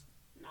 surprised?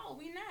 No,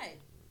 we not.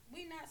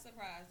 We not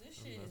surprised. This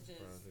shit is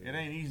just. It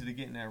ain't easy to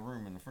get in that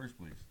room in the first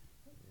place.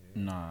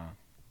 Nah,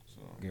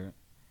 So good.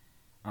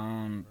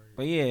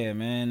 But yeah,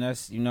 man,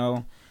 that's, you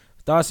know,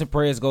 thoughts and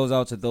prayers goes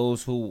out to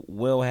those who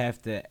will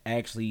have to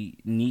actually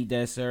need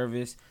that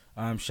service.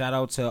 Shout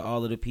out to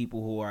all of the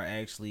people who are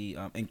actually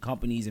in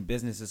companies and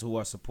businesses who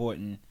are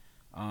supporting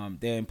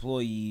their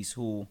employees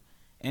who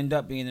end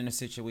up being in a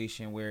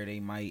situation where they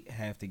might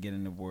have to get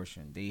an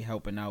abortion. They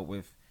helping out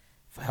with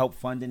help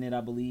funding it,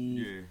 I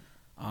believe.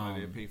 yeah,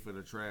 they pay for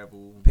the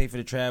travel. Pay for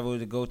the travel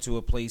to go to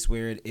a place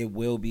where it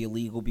will be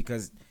illegal,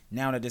 because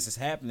now that this is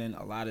happening,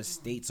 a lot of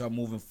states are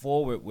moving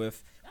forward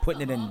with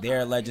putting it in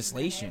their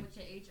legislation. With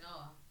your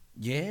HR.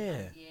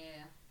 Yeah,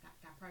 Yeah.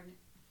 Got pregnant.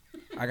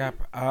 I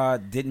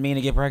got didn't mean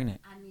to get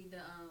pregnant, I need the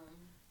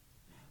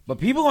but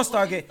people gonna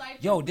start Abortion getting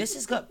stipend. yo. This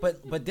is good,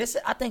 but this,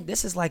 I think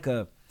this is like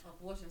a,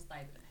 abortion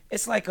stipend.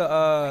 it's like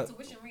a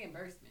Tuition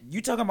reimbursement.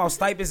 you talking about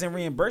stipends and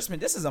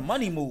reimbursement. This is a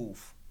money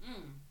move.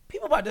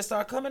 People about to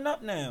start coming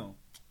up now,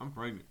 I'm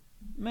pregnant.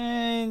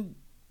 man.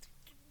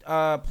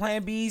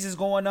 Plan B's is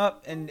going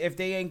up, and if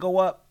they ain't go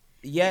up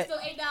yet, Still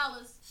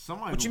 $8.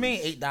 Somebody. What you will-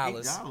 mean, $8?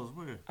 $8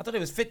 where? I thought it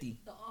was 50.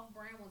 The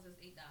off-brand ones is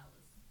 $8.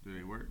 Do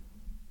they work?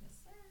 Yes,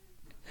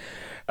 sir.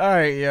 All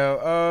right,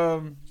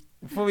 yo.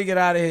 Before we get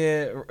out of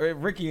here,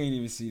 Ricky ain't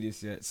even see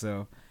this yet,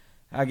 so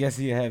I guess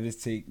he'll have his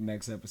take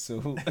next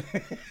episode.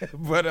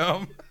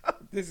 But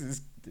this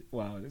is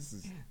wow. This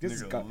is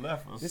Nigga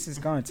left us. this is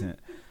content.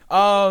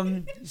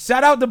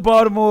 Shout out to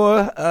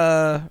Baltimore.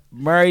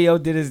 Mario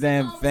did his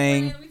damn Home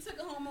thing. win. We took it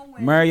home and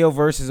win. Mario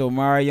versus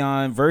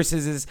Omarion.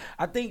 Versus is,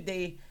 I think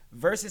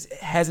versus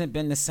hasn't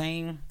been the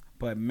same,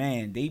 but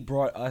man, they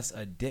brought us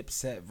a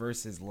Dipset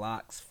versus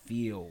Locks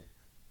feel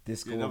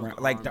this go Yeah, that was around,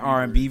 the like the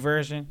R&B R&B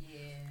version. Yeah.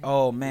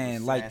 Oh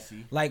man,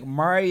 Sassy. like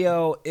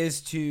Mario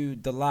is to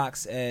the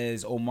Locks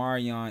as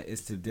Omarion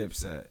is to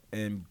Dipset,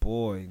 and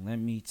boy, let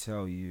me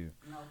tell you.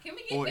 No, can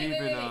we get Or wait,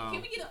 even, wait, wait.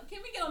 Can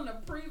we get on the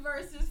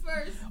pre-verses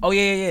first? Oh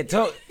yeah.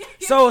 So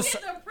Can we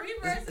get the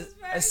pre-verses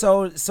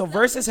first? So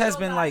Versus has show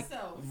been by like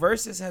itself.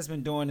 Versus has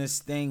been doing this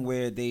thing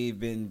where they've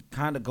been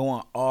kind of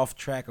going off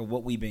track of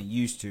what we've been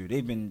used to.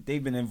 They've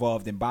been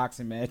involved in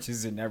boxing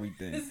matches and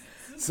everything.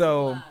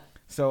 So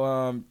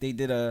they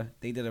did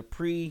a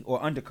pre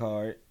or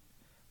undercard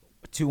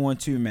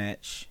 2-on-2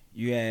 match.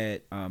 You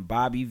had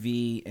Bobby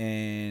V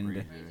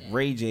and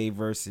Ray J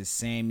versus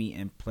Sammy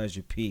and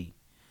Pleasure P.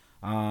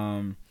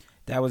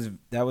 That was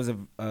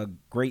a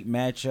great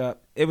matchup.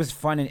 It was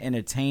fun and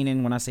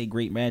entertaining. When I say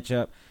great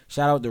matchup,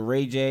 shout out to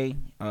Ray J.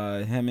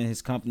 Him and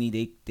his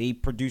company, they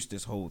produced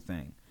this whole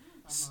thing.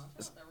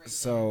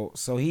 So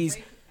he's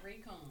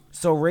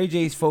so Ray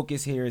J's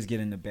focus here is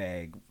getting the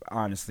bag.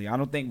 Honestly, I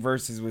don't think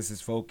Versus was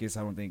his focus.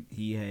 I don't think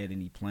he had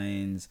any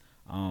plans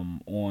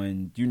on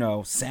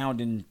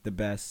sounding the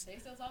best. They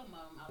still talking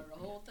about him out of the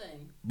whole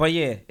thing. But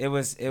yeah, it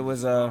was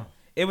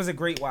a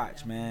great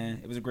watch, man.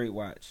 It was a great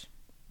watch.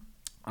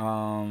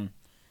 And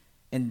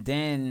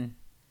then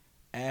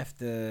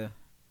after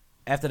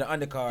the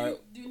undercard,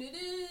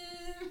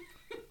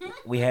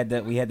 we had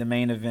the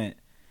main event.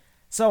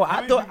 So How I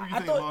many thought people you I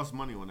think thought lost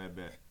money on that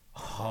bet?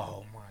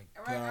 oh my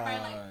Right, god.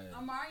 like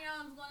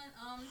Omarion's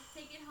gonna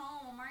take it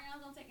home.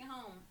 Omarion's gonna take it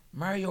home.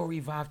 Mario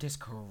revived his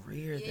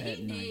career Yeah, that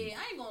he night. did.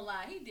 I ain't gonna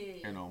lie, he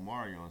did. And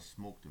Omarion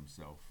smoked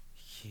himself.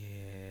 Yeah.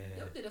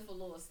 Yo did it for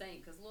Lil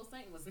Saint, because Lil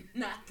Saint was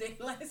not there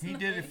last He night.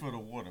 did it for the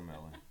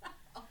watermelon.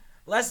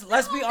 let's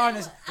be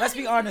honest. Let's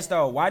be honest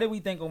though. Why did we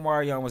think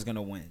Omarion was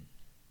gonna win?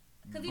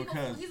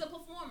 Because he's a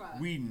performer.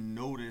 We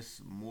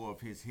notice more of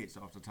his hits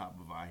off the top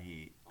of our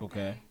head.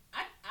 Okay.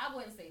 I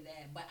wouldn't say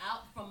that, but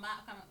from my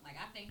like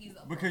I think he's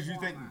a because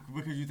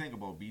performer. you think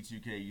about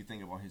B2K, you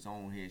think about his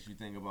own hits, you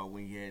think about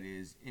when he had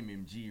his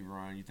MMG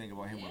run, you think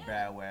about him with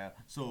Bow Wow.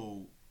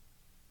 So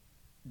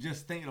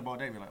just thinking about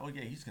that, you're like, oh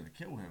yeah, he's gonna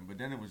kill him. But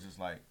then it was just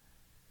like,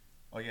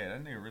 oh yeah,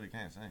 that nigga really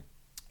can't sing.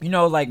 You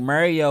know, like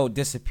Mario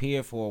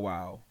disappeared for a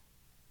while,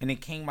 and it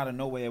came out of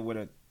nowhere with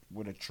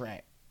a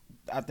track.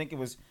 I think it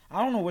was,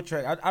 I don't know what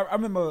track. I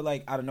remember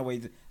like out of nowhere,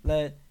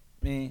 let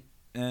me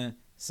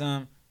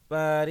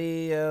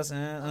somebody else.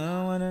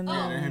 I wanna know.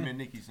 Yeah, him and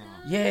Nicki song.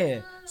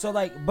 Yeah. So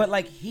like, but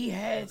like he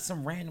had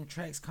some random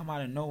tracks come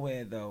out of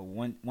nowhere though.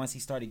 Once he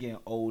started getting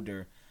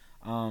older,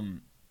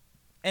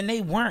 and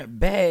they weren't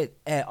bad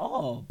at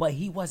all. But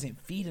he wasn't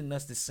feeding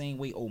us the same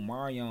way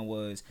Omarion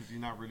was. Because he's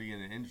not really in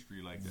the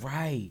industry like that.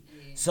 Right.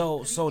 Yeah.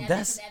 So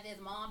that's. At his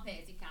mom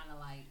passed, he kind of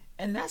like.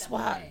 And that's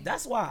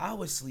why I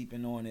was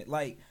sleeping on it.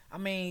 Like, I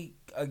mean,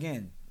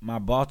 again, my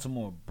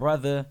Baltimore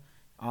brother,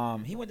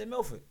 he went to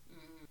Milford.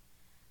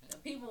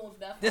 People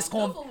that This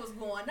Milford was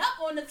going up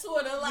on the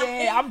Twitter. Like,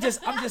 Yeah, I'm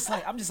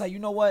just like, you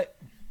know what?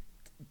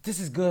 This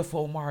is good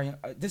for Mario.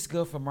 This is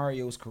good for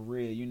Mario's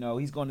career. You know,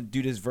 he's gonna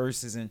do this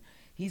verses and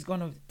he's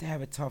gonna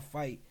have a tough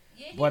fight.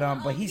 Yeah,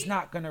 But he's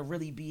not gonna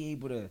really be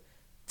able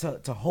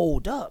to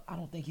hold up. I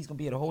don't think he's gonna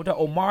be able to hold up.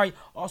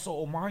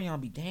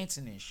 Omarion be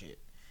dancing and shit.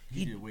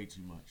 He did way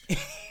too much.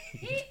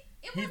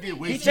 He did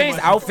way He too changed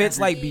much. outfits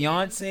like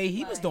Beyonce.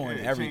 He was doing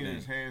Yeah, everything.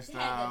 changed his He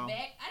had the hairstyle.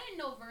 back. I didn't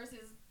know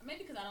verses.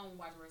 Maybe because I don't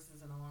watch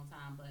verses in a long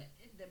time, but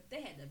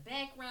they had the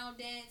background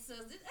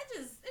dancers.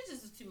 It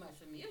just was too much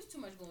for me. It was too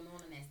much going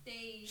on that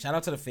stage. Shout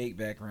out to the fake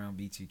background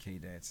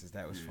B2K dances.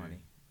 That was funny.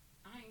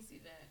 I didn't see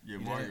that. Yeah,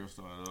 Mario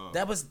started off.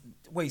 That was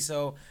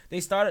so they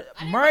started I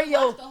didn't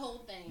Mario. watch the whole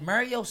thing.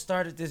 Mario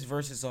started this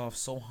verses off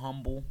so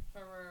humble. For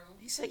real.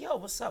 He said, "Yo,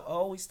 what's up?"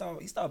 Oh, he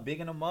started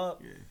bigging him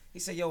up. Yeah. He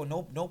said, "Yo,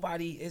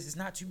 nobody is. It's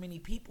not too many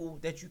people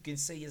that you can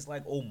say is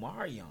like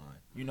Omarion.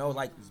 You know,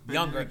 like been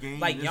younger, in the game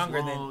like this younger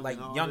long than like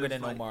and all younger this,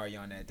 than like,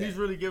 Omarion at that." He's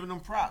really giving them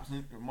props.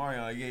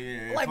 Mario,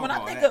 yeah. Like talk when I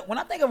about think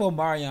that. of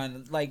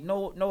Omarion, like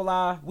no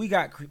lie, we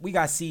got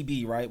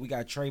CB, right? We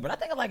got Trey, but I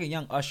think of like a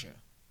young Usher.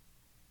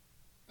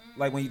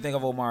 Like when you think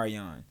of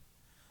Omarion,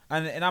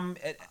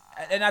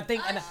 and I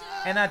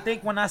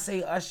think when I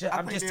say Usher,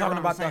 I'm think just they talking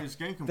around about the same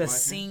skin the complexion,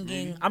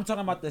 singing. maybe. I'm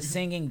talking about the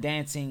singing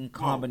dancing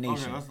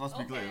combination. Okay, let's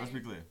be clear. Okay. Let's be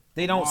clear.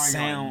 They don't Mario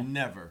sound-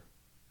 never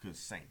could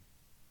sing.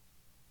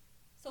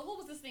 So who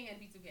was this thing at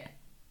B2K?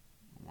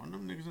 One of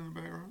them niggas in the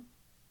background.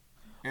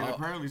 And Oh.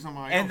 apparently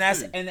somebody And else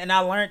that's too.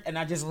 and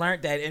I just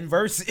learned that in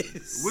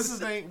verses. What's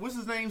his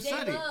name?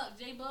 Said it.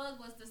 J Bug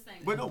was the singer.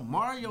 But no,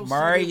 Mario said it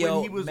Mario,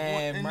 when he was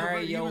man, he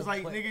Mario was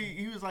like, put- nigga,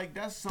 he was like,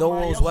 that's somebody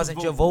Those else's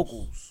wasn't your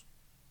vocals.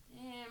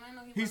 Damn, I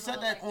know He was said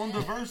all that like on the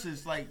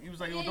verses, like he was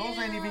like, yo, those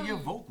ain't even your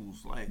Damn.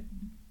 vocals, like.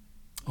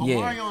 Yeah.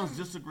 Omarion's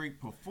just a great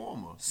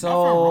performer. So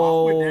Nothing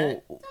wrong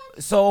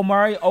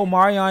with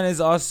Omarion is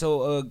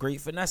also a great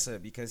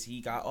finesser because he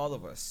got all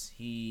of us.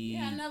 He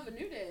Yeah, I never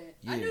knew that.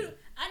 Yeah. I knew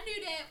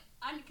that.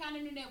 I kind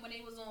of knew that when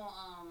they was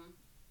on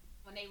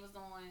they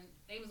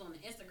was on the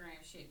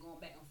Instagram shit going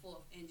back and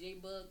forth, and J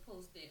Bug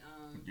posted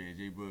that. Yeah,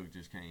 J Bug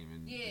just came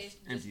and Yeah, just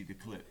just- emptied the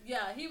clip.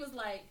 yeah, he was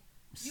like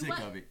Sick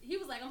wa- of it. He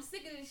was like, I'm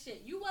sick of this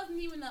shit. You wasn't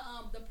even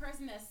the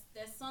person that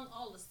sung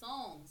all the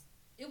songs.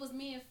 It was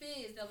me and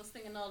Fizz that was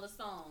singing all the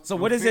songs. So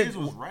what is it? Fizz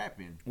was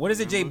rapping. What is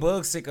it? J remember?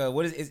 Bug sick of?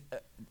 What is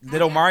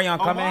did Omarion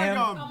come at him?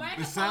 Omarion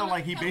It sounded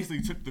like he called him-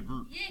 basically took the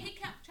group. Yeah, he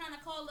kept trying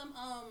to call them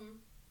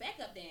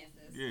backup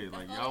dancers. Yeah,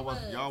 That's like all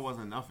it y'all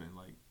wasn't nothing.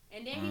 Like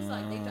And then he's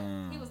like,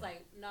 he was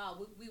like, nah,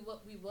 we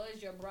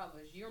was your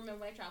brothers. You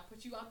remember when they tried to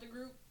put you out the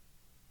group?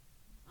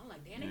 I'm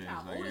like, damn, they yeah, tried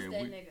it's like, Otis yeah,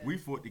 that we, nigga. we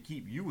fought to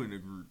keep you in the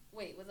group.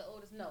 Wait, was it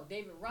Otis? No,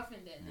 David Ruffin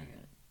that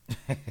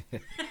nigga. Mm-hmm.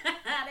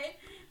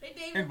 they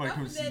David Anybody Ruffin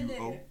come see that you, nigga.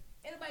 O?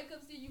 Anybody come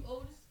see you,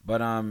 Otis?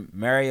 But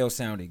Mario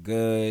sounded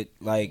good.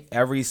 Like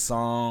every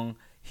song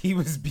he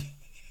was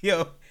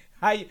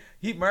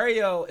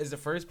Mario is the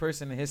first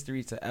person in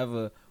history to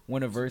ever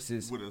win a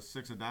versus With a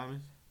 6 of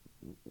diamonds.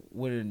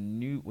 with a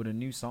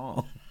new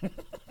song.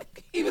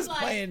 he was like-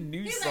 playing new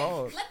he was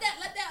songs. Like,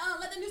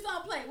 let the new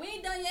song play. We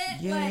ain't done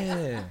yet.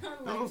 Yeah. Like, That's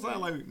what I'm saying.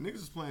 Like niggas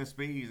is playing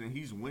spades and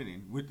he's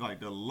winning with like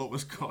the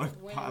lowest card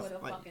winning with a possible.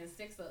 Like, fucking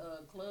 6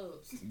 of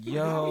clubs.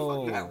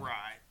 Yo. fuck that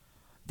ride.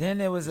 Then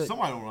there was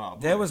Somebody don't know how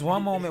to there play. was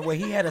one moment where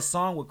he had a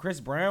song with Chris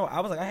Brown. I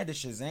was like, I had to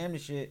Shazam the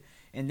shit,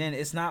 and then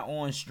it's not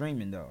on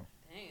streaming though.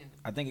 Damn,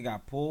 I think it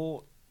got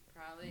pulled.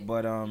 probably.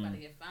 But, You about to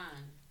get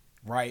fined.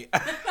 Right.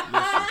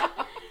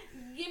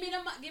 Give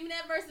me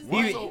that versus.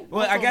 What? He- Also-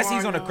 well, I also guess he's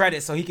on the Marion-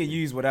 credit, so he can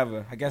use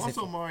whatever. I guess.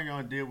 Also,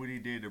 Marion did what he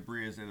did to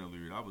Bria's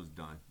interlude. I was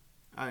done.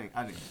 I didn't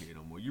care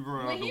no more. You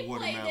run When out he the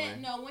played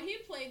watermelon. when he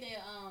played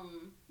that,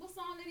 what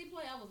song did he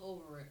play? I was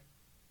over it.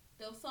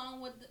 The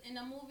song in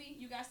the movie,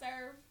 You Got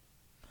Served.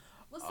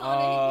 What song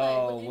did he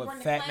play? When he with run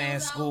the Fat clowns Man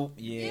out? Scoop.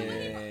 When he, I said,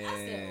 oh,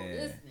 Yeah.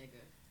 this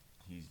nigga.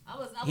 He's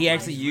He was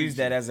actually like, used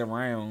that as a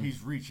round.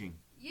 He's reaching.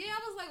 Yeah, I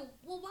was like,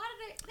 well, why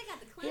did they got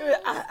the Yeah,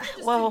 clowns? There's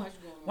just well, too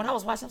much going on. when I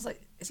was watching, I was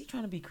like, is he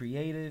trying to be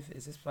creative?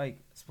 Is this like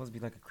supposed to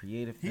be like a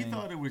creative He thing?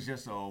 thought it was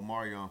just a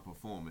Omarion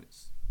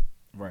performance.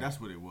 Right.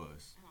 That's what it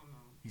was. I don't know.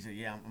 He said,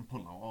 "Yeah, I'm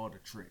pulling out all the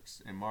tricks,"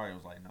 and Mario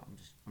was like, "No, I'm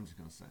just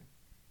gonna sing."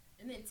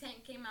 And then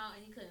Tank came out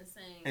and he couldn't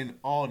sing. And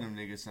all them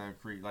niggas sound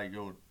crazy. Like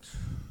yo,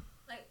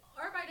 Like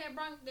everybody that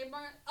they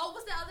brung. Oh,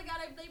 what's that other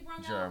guy that they brung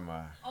out?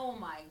 Jeremiah. Oh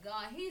my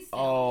God, he's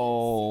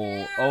Oh,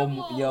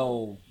 terrible.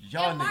 yo.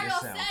 y'all And Mario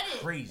niggas sound said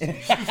it. crazy.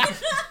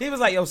 He was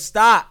like, yo,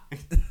 stop.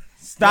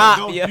 Stop,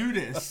 Yo, yo. don't do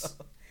this.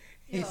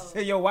 He Yo.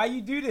 said, yo, why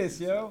you do this,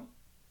 yo?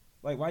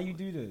 Like, why you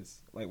do this?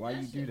 Like, why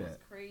you That do shit was that?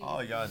 crazy.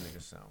 All y'all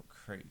niggas sound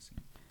crazy.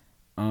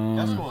 Um,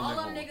 That's going All to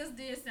them live niggas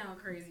did sound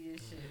crazy as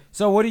shit.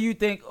 so what do you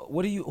think?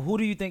 Who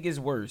do you think is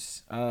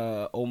worse,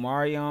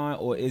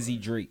 Omarion or Izzy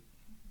Drake?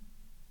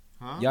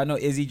 Huh? Y'all know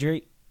Izzy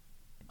Drake,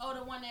 Oh,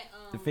 the one that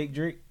the fake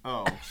Drake.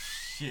 Oh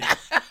shit.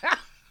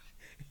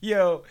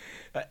 Yo,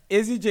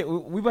 Izzy Drake.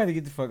 We about to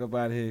get the fuck up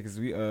out of here because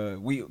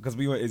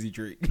we want Izzy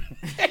Drake.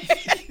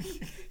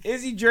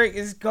 Izzy Drake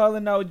is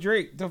calling out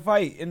Drake to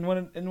fight in one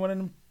of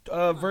them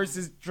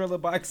versus Thriller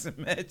boxing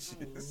matches.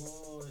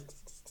 Oh, Lord.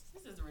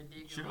 This is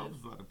ridiculous. Shit, I was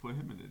about to put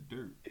him in the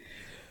dirt.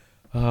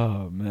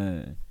 Oh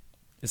man,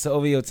 it's an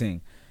OVO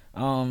thing.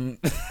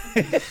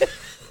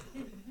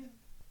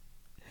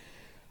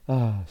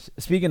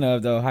 Speaking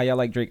of though, how y'all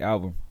like Drake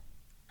album?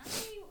 I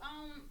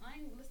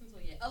ain't listened to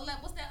it yet.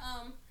 What's that?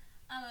 I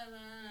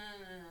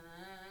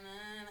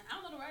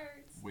don't know the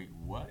words. Wait,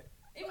 what?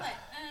 It was like,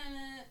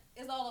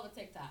 it's all over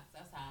TikTok.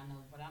 That's how I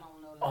know, but I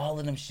don't know. All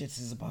of them shits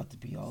is about to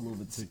be all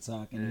over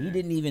TikTok, and he Yeah.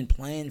 didn't even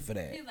plan for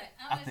that. He's like,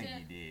 I think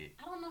he did.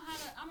 I don't know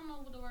I don't know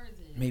what the words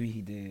is. Maybe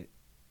he did.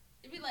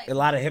 It'd be like A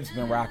lot of hips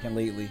been rocking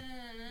lately. I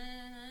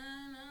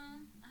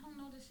don't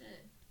know this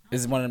shit.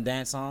 Is it one of them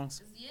dance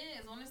songs?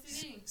 It's on the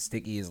CD.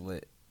 Sticky is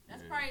lit.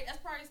 That's probably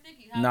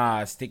sticky.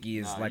 Nah, Sticky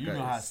is Nah, like you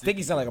know how a Sticky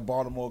Sticky sound like a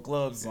Baltimore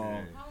Club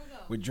song Yeah. How it go?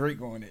 with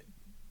Drake on it.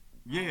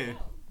 Yeah.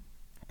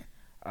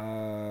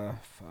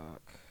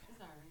 Fuck.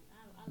 It's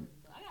alright.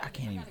 I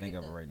can't even gotta think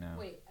get of it right now.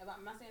 Wait, am I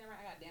saying it right?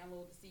 I gotta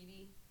download the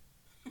CD.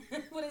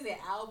 What is it?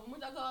 Album? What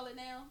y'all call it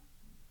now?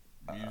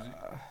 Music.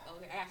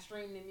 Okay, I gotta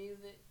stream the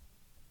music.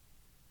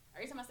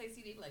 Every time I say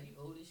CD, be like, you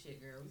old as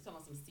shit, girl. We talking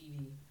about some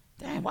CD.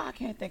 Damn, why I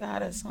can't think of how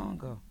that song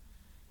go?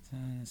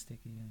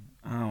 Sticky.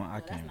 I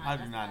that's can't. not- I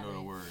do not know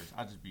the words.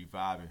 I just be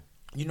vibing.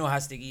 You know how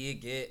sticky it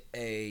get,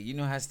 ayy. You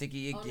know how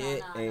sticky it Oh, no, get,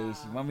 no, ayy. no.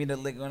 She want me to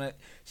lick on it.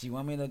 She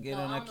want me to get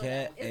No, on I a don't know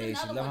cat, that one. ayy. It's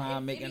She another love one. how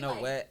I'm It making be her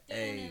like, wet,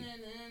 ayy.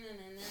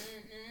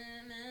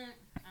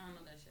 I don't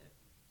know that shit.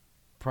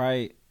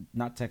 Probably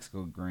not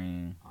Texaco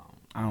Green.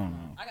 I don't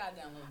know. I gotta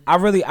download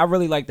it. I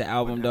really like the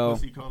album though.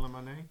 What's he calling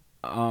my name?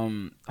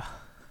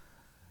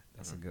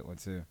 That's a good one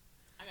too.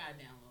 I gotta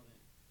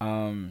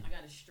download it. I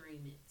gotta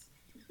stream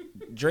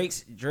it.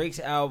 Drake's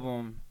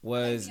album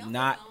was Beyonce's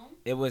not. own?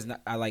 It was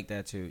not. I like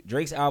that too.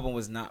 Drake's album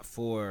was not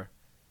for.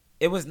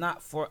 It was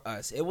not for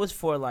us. It was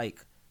for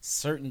like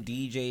certain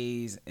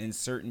DJs and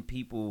certain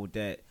people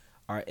that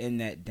are in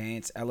that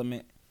dance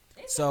element.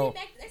 They said So-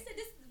 they said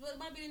this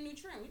might be the new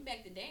trend. We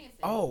back to dancing.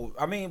 Oh,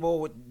 I mean,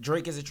 well,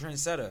 Drake is a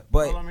trendsetter,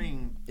 but Well, I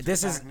mean,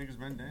 this is- niggas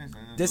been dancing.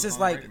 this It's is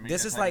only like right to make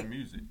this that is type like of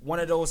music. one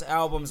of those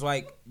albums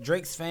like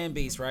Drake's fan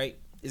base, right?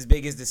 As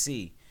big as the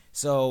sea.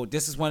 So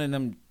this is one of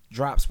them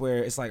drops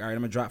where it's like, all right, I'm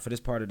gonna drop for this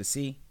part of the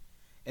sea,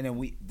 and then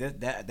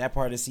that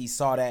part of the sea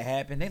saw that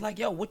happen. They like,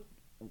 yo,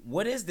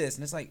 what is this?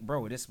 And it's like,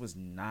 bro, this was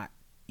not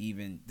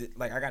even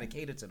like I gotta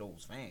cater to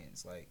those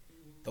fans, like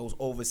those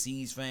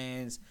overseas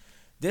fans.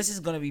 This is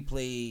gonna be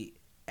played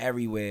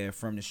everywhere,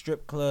 from the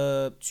strip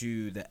club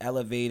to the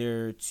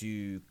elevator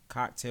to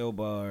cocktail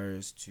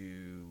bars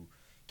to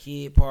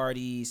kid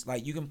parties.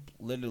 Like you can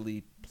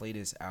literally play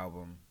this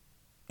album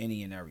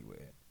any and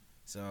everywhere.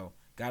 So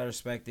gotta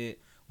respect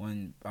it.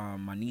 When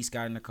my niece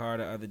got in the car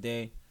the other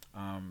day,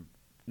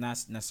 not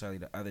necessarily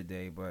the other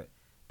day, but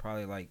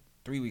probably like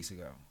 3 weeks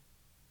ago,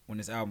 when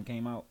this album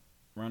came out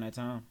around that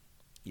time,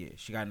 yeah,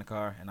 she got in the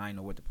car and I didn't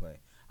know what to play.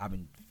 I've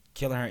been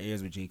killing her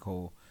ears with J.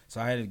 Cole, so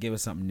I had to give her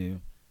something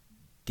new.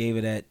 Gave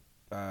her that,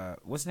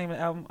 what's the name of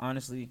the album?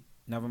 Honestly,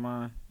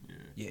 Nevermind.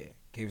 Yeah,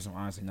 gave her some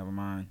Honestly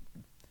Nevermind.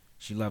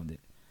 She loved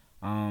it.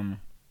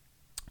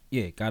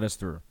 Yeah, got us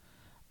through.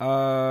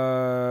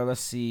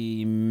 Let's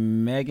see.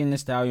 Megan Thee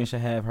Stallion should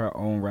have her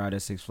own ride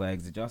at Six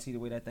Flags. Did y'all see the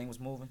way that thing was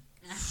moving?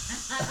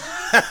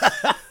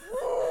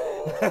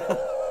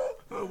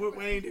 What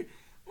Wayne did?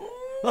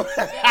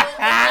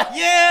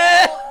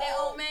 Yeah. That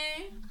old man.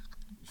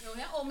 Yo,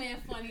 that old man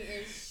funny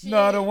as shit.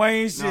 No, the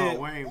Wayne shit. No,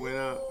 Wayne went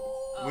up.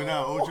 When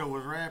Ocho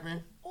was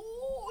rapping.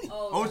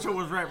 Oh, Ocho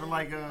was rapping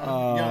like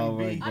Oh, Young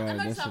my B. God. I know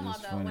that you're shit talking is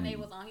about though when funny. he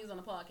was on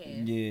the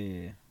podcast.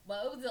 Yeah.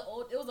 But it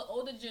was an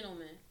older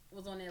gentleman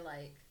was on there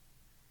like,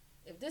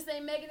 if this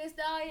ain't Megan Thee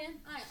Stallion,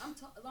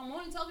 I'm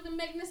only talking to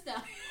Megan Thee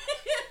Stallion.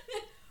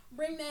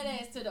 Bring that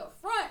ass to the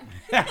front.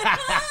 Y'all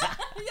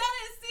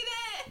didn't see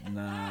that?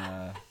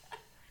 Nah.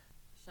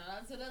 Shout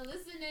out to the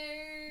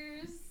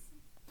listeners.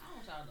 I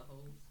don't shout out the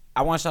hoes.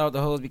 I want to shout out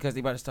the hoes because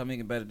they about to start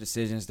making better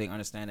decisions. They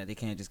understand that they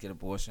can't just get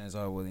abortions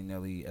all willy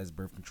nilly as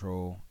birth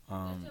control.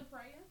 That's your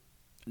prayer?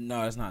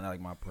 No, it's not like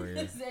my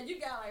prayer. Said you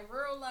got like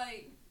real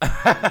like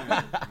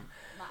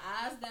my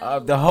eyes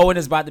down. The hoeing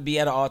is about to be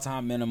at an all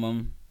time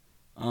minimum.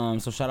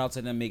 So shout out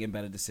to them making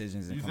better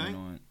decisions and You coming think?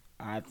 on.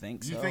 I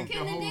think so. You think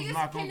Can the the hoes niggas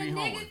not gonna be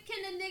hoeing? can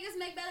the niggas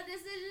make better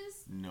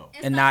decisions? No.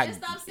 And not-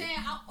 stop saying,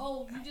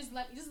 oh, you just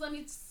let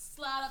me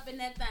slide up in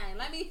that thing.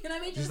 Let me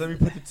Just let me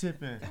put the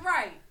tip in.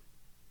 right.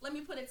 Let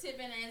me put a tip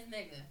in ass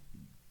nigga.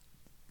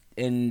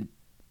 And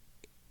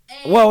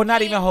And- well,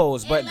 not and- even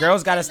hoes, and but let-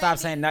 girls gotta and stop let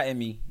me- saying nothing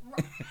me.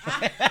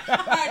 Alright,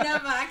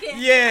 never mind. I can't.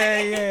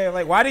 Yeah.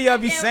 Like, why do y'all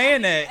be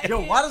saying that?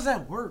 Yo, why does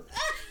that work?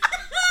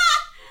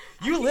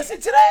 You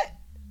listen to that?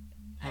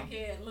 I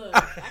can't look.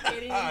 I can't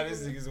even. Ah,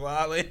 this nigga's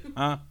wildin'.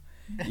 Huh?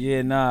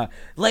 Yeah, nah.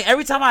 Like,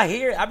 every time I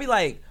hear it, I be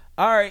like,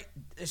 all right,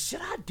 should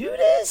I do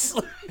this?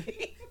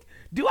 Like,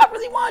 do I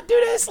really want to do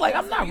this? Like,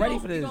 I'm not ready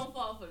for You this. don't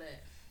fall for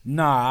that.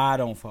 Nah, I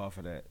don't fall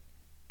for that.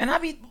 And I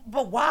be,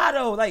 but why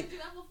though? Like, Did you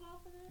ever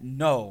fall for that?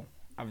 no,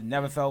 I've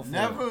never felt for it.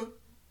 Never.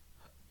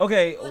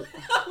 Okay, Wait, look.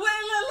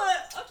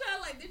 I'm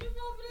trying like, did you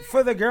fall for that?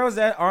 for the girls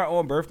that aren't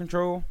on birth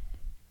control,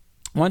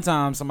 one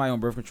time somebody on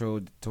birth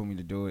control told me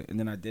to do it, and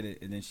then I did it,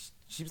 and then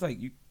she was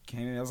like, "You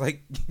can't." I was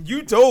like,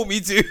 "You told me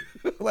to."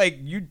 Like,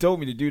 you told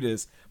me to do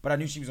this, but I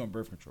knew she was on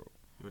birth control.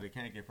 But they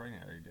can't get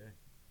pregnant every day.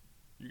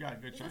 You got a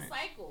good It's chance. a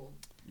cycle.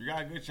 You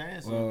got a good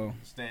chance Well- of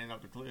staying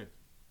up the cliff.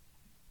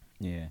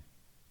 Yeah.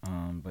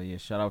 But yeah,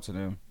 shout out to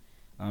them.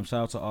 Shout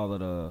out to all of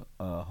the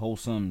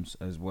wholesomes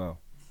as well.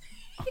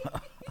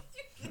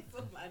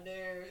 My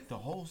nerves. The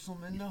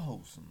wholesome and the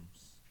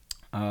wholesomes.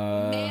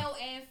 Male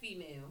and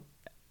female.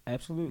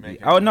 Absolutely.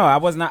 Make it Oh no, clear. I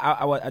was not.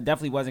 I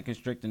definitely wasn't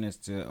constricting this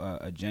to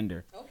a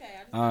gender. Okay.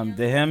 I just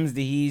The hims,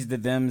 the he's, the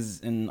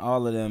thems, and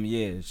all of them.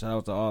 Yeah, shout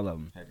out to all of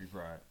them. Happy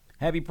Pride.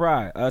 Happy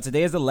Pride.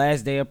 Today is the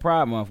last day of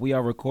Pride Month. We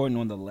are recording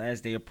on the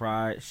last day of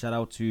Pride. Shout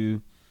out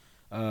to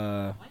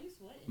Why you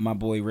sweating? my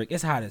boy Rick.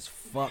 It's hot as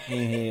fuck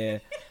in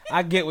here.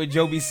 I get what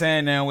Joe be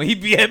saying now when he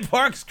be at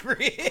Park's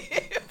crib.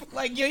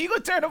 Like, yo, you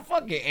gonna turn the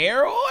fucking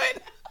air on?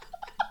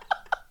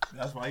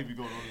 That's why he be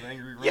going on an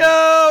angry run.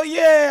 Yo,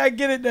 yeah, I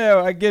get it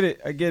now. I get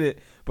it.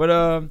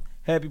 But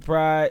happy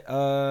Pride.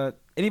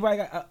 Anybody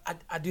got?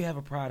 I do have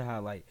a Pride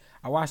highlight.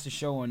 I watched a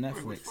show on Wait, what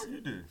the Netflix. fuck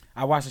you do?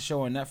 I watched a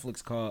show on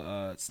Netflix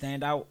called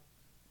Stand Out,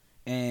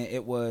 and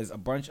it was a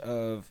bunch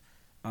of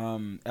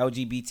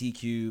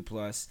LGBTQ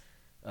plus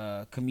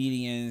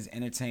comedians,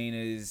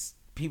 entertainers,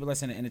 people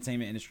that's in the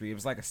entertainment industry. It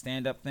was like a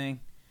stand up thing,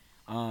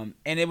 and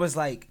it was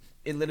like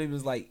it literally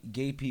was like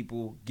gay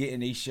people getting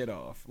their shit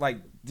off, like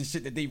the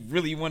shit that they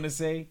really want to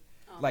say,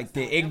 like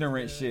the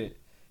ignorant shit.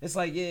 It's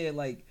like, yeah,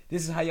 like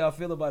this is how y'all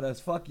feel about us.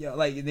 Fuck y'all.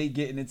 Like they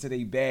getting into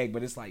their bag,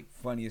 but it's like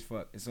funny as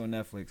fuck. It's on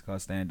Netflix called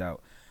Stand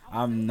Out.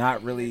 I'm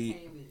not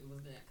really.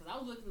 Was that? 'Cause I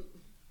was looking.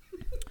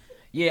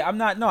 Yeah, I'm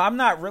not. No, I'm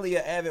not really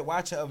an avid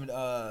watcher of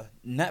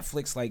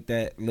Netflix like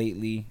that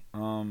lately.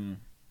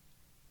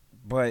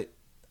 But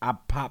I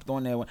popped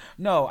on there.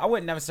 No, I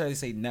wouldn't necessarily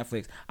say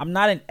Netflix. I'm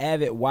not an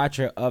avid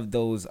watcher of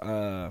those.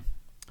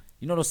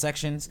 You know those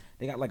sections?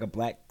 They got like a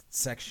black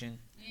section.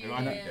 Yeah,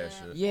 I like that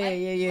shit.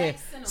 Yeah. Black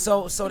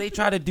cinema. So they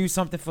try to do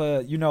something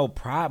for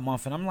Pride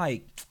Month, and I'm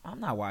like, I'm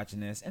not watching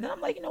this. And then I'm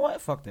like, you know what?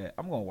 Fuck that.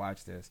 I'm gonna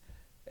watch this.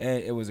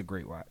 And it was a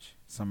great watch.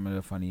 Some of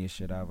the funniest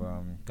shit I've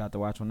got to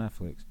watch on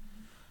Netflix.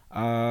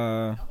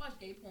 I watched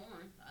gay porn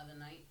the other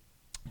night.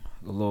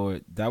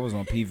 Lord, that was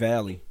on P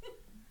Valley.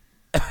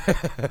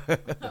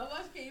 I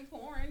watched gay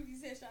porn. You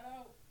said shout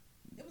out.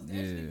 It was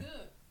actually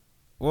good.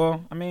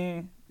 Well, I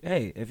mean,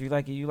 hey, if you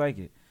like it, you like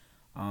it.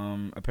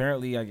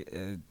 Apparently,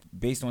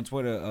 based on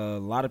Twitter, a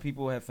lot of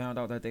people have found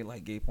out that they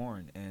like gay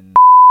porn, and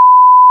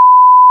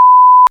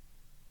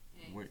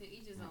And Wait. to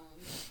each his own.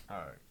 All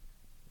right.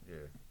 Yeah.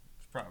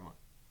 It's Pride Month.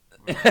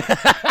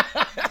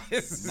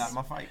 It's Not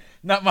my fight.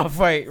 not my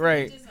fight,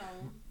 right? To each his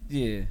own.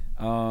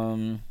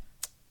 Yeah.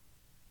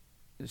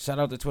 Shout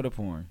out to Twitter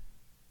porn.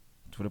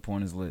 Twitter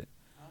porn is lit.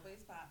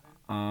 Always popping.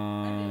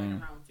 I did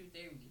it around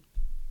 2:30.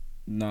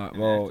 Nah, In the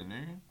well,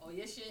 afternoon? Oh,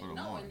 your shit? For the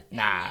No, morning. at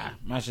nah, night.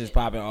 my shit's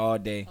popping all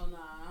day. Oh,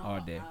 nah. all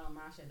day. I don't,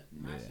 my shit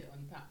Yeah.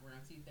 only pop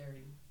around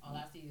 2:30. All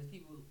I see is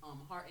people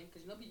hearting.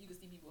 Because you can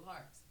see people's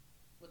hearts.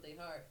 What they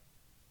heart.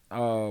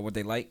 Oh, what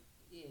they like?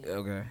 Yeah.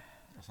 Okay.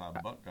 That's how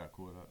Buck got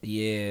caught up.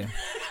 Yeah.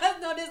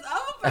 No, this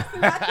other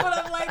person got caught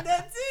up like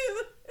that,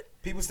 too.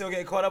 People still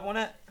get caught up on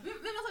that? Remember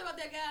I talking about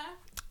that guy?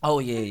 Oh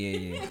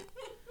yeah.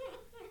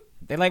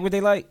 They like what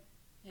they like.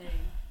 Hey.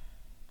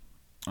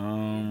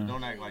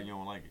 Don't act like you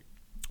don't like it.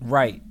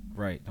 Right.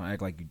 Don't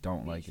act like you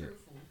don't Be like it.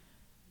 truthful.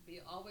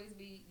 Always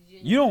be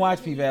genuine. You don't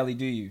watch P Valley,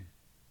 do you?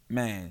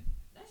 Man,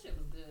 That shit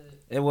was good.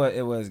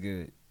 it was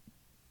good.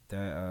 That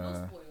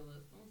No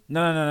spoilers.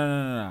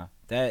 no.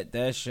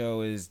 That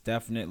show is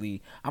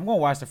definitely. I'm gonna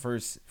watch the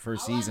first All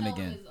season I know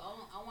again. Is,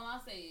 all I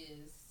say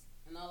is,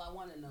 and all I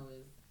want to know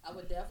is, I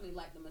would definitely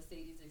like the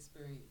Mercedes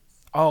experience.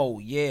 Oh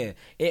yeah,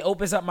 it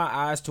opens up my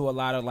eyes to a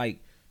lot of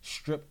like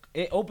strip.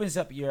 It opens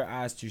up your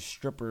eyes to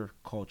stripper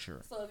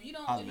culture. So if you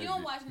I don't lived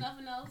it. watch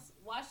nothing else,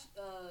 watch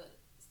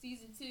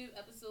season 2,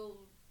 episode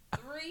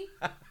 3,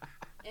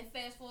 and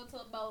fast forward to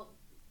about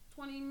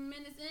 20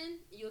 minutes in,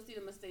 you'll see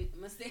the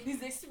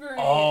Mercedes experience.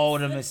 Oh,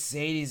 the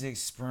Mercedes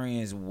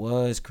experience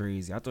was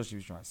crazy. I thought she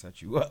was trying to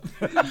set you up.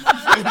 no.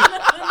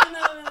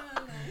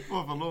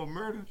 What, for a little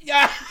murder?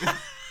 Yeah.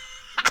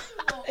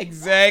 Well,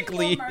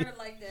 Exactly. murder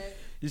like that.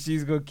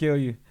 She's gonna kill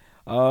you.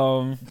 You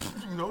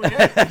know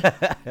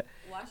that.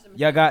 Watch them.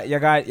 y'all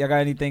got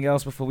anything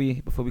else before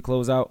we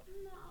close out?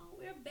 No,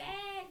 we're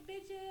back,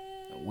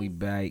 bitches. We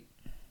back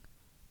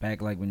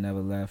like we never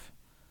left.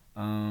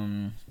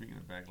 Speaking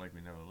of back like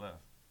we never left.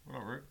 What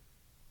up, Rick?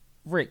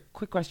 Rick,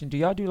 quick question: do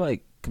y'all do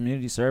like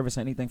community service,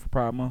 anything for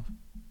Pride Month,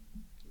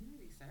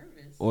 Community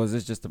service. or is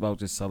this just about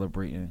just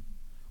celebrating?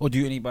 Or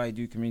do anybody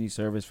do community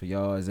service for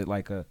y'all? Is it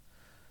like a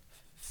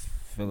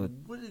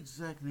What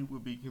exactly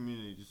would be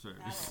community I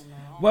service? don't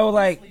know. Well,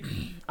 like,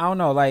 Honestly, I don't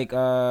know, like,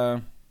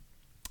 I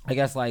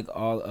guess, like,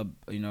 all,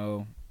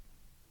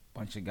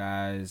 bunch of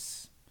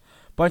guys,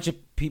 bunch of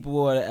people who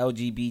are the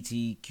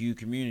LGBTQ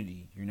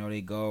community,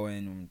 they go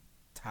in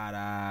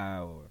tie-dye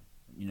or,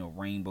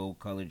 rainbow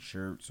colored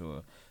shirts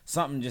or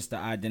something just to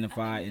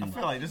identify. I And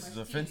feel like this is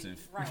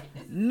offensive. Right.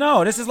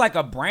 no, this is like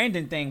a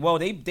branding thing. Well,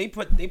 they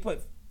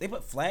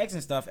put flags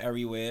and stuff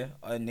everywhere,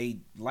 and they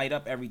light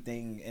up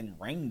everything in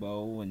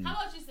rainbow, and How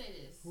about you say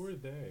this? Who are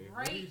they?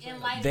 What are you Right saying?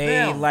 in light. they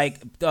Them.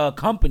 like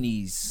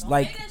companies, Don't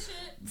like, say that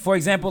shit. for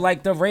example,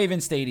 like the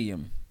Raven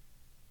Stadium.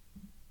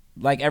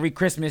 Like every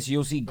Christmas,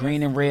 you'll see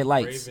green and red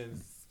lights.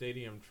 Ravens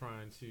Stadium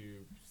trying to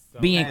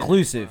Be celebrate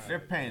inclusive. Pride. They're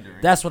pandering.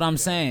 That's what I'm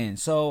saying.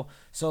 So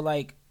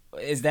like,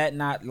 is that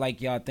not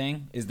like y'all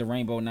thing? Is the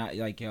rainbow not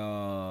like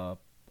y'all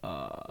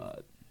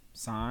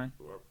sign?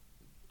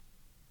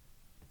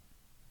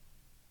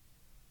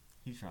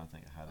 He's trying to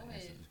think of how to Go answer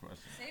ahead. this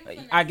question. Save it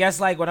for I next guess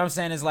like what I'm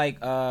saying is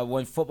like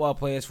when football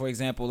players, for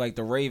example, like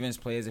the Ravens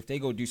players, if they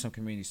go do some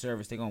community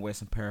service, they're gonna wear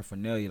some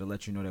paraphernalia to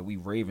let you know that we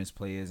Ravens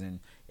players and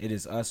it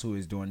is us who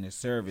is doing this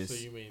service So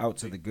you mean out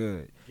to the- the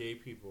good. Gay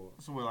people.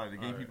 So what, like the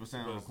gay Alright, people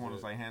standing on the supposed corners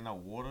to- like handing out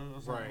water or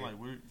something? Right. Like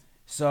we're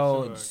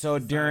So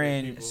society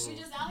during people. We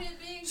just out here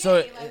being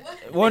So, gay. Like,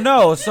 what? well,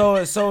 no.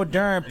 So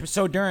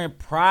during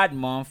Pride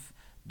Month,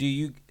 do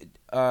you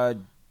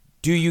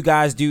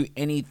guys do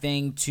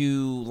anything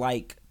to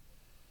like,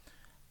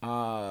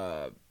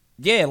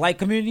 like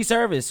community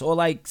service or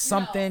like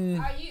something?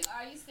 No. Are you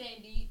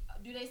saying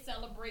do they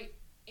celebrate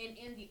in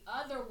the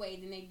other way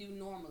than they do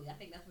normally? I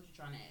think that's what you're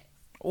trying to ask.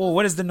 Or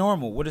what is the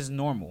normal? What is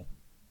normal?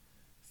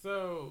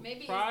 So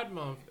Maybe Pride it's-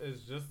 Month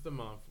is just a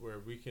month where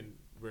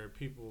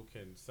people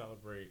can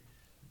celebrate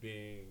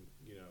being,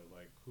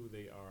 like who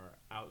they are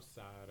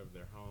outside of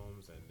their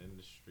homes and in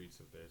the streets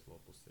of their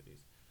local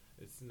cities.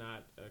 It's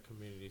not a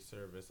community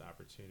service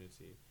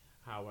opportunity.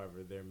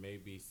 However, there may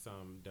be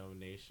some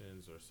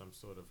donations or some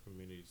sort of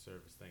community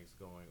service things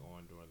going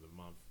on during the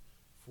month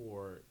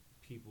for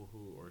people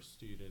who are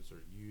students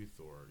or youth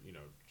or,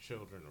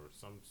 children or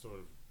some sort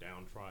of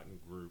downtrodden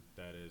group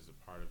that is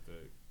a part of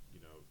the,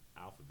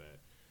 alphabet.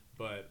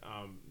 But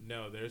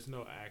no, there's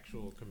no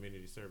actual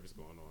community service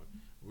going on.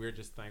 We're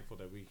just thankful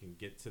that we can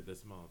get to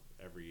this month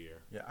every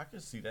year. yeah, I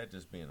could see that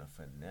just being a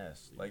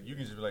finesse. Like you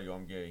can just be like, yo,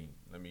 I'm gay.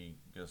 Let me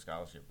get a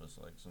scholarship or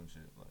like some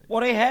shit. Like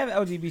Well, they have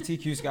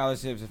LGBTQ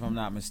scholarships, if I'm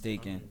not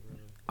mistaken.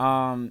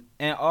 And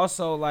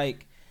also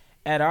like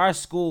at our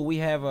school we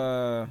have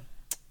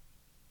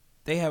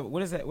they have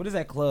what is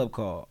that club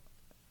called?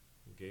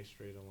 Gay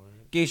Straight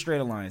Alliance. Gay Straight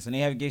Alliance, and they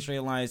have a Gay Straight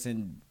Alliance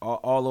in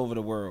all over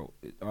the world.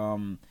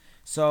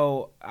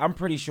 So I'm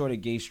pretty sure the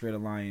Gay Straight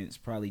Alliance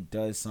probably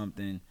does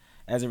something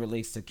as it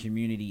relates to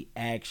community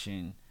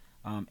action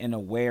and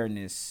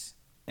awareness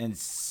and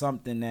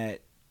something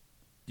that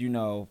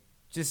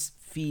just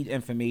feed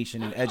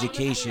information and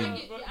education. I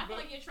feel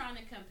like you're trying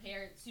to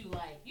compare it to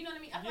like, you know what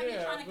I mean? I feel like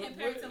you're trying to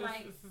compare it to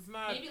like this is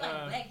not, maybe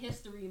like Black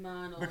History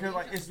Month or because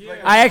like it's Yeah.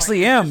 like I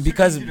actually am, it's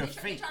because- easy to You're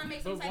fake. trying to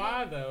make some But type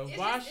why of- though? it's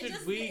Why just- should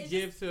it's we just-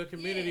 give to a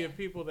community yeah. of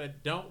people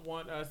that don't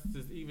want us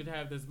to even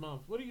have this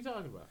month? What are you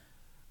talking about?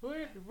 Where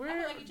like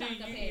you're do trying to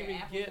you compare even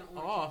apples get and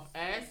off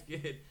oranges.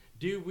 asking?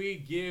 Do we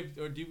give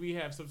or do we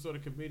have some sort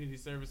of community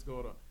service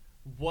going on?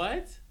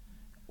 What?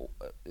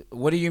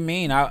 What do you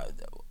mean?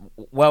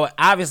 Well,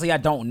 obviously I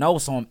don't know,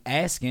 so I'm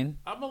asking.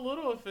 I'm a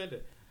little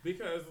offended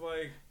because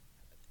like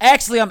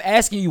Actually, I'm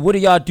asking you, what do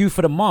y'all do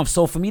for the month?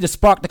 So for me to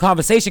spark the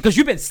conversation, because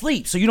you've been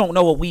asleep, so you don't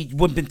know what we've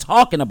been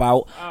talking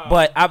about.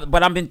 But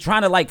I've been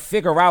trying to like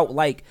figure out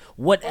like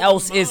what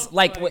else is month,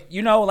 like, like-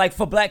 like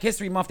for Black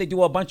History Month they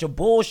do a bunch of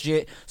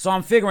bullshit. So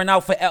I'm figuring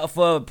out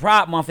for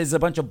Pride Month is a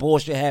bunch of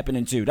bullshit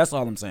happening too. That's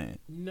all I'm saying.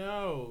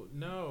 no.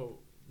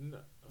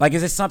 Like,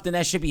 is it something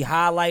that should be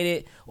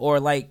highlighted or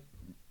like?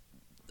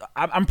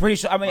 I'm pretty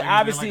sure. I mean, Like, is there,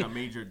 obviously. like a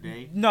major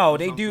day. No, or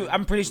they do. something?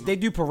 I'm pretty sure they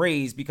do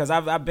parades because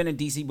I've been in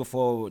DC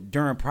before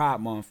during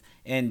Pride Month,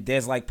 and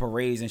there's like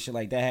parades and shit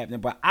like that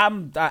happening. But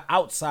I'm an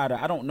outsider.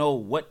 I don't know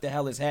what the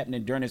hell is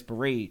happening during this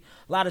parade.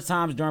 A lot of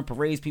times during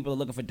parades, people are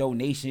looking for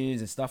donations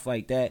and stuff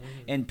like that,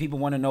 and people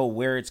want to know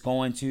where it's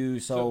going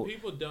to. So So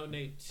people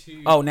donate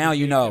to Oh, now the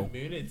you gay know.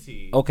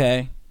 community.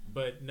 okay,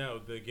 But no,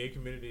 the gay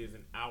community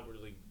isn't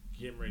outwardly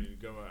getting ready to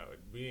go out.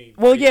 We ain't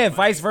Well, raising yeah, money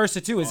vice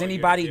versa too. Is all year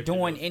anybody giving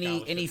doing those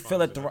any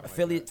scholarship funds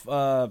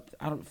or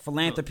nothing like that.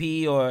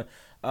 philanthropy or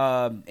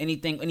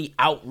anything, any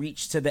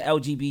outreach to the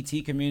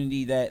LGBT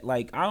community that,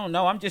 like, I don't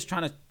know. I'm just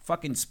trying to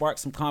fucking spark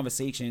some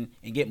conversation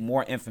and get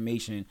more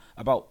information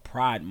about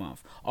Pride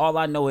Month. All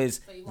I know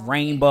is So you won't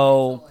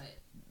rainbow, get into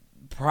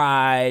it.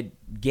 pride,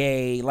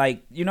 gay.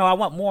 Like, you know, I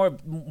want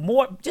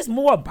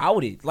more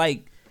about it.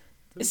 Like,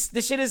 this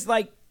shit is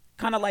like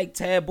kind of like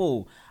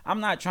taboo. I'm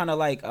not trying to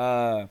like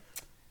I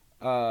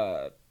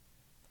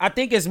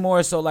think it's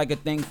more so like a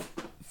thing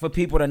for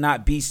people to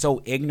not be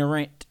so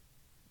ignorant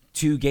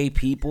to gay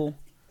people.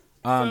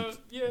 So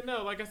yeah,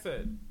 no, like I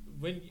said,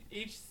 when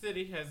each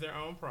city has their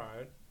own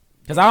pride.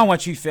 Because I don't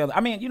want you to feel.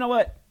 I mean, you know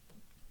what?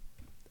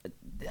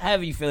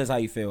 However you feel is how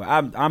you feel.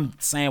 I'm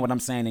saying what I'm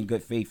saying in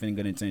good faith and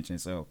good intention.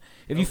 So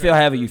if you Okay. feel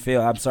however you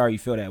feel, I'm sorry you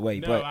feel that way.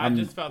 No, but I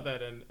just felt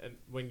that in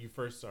when you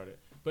first started.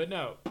 But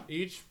no,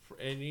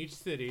 in each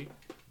city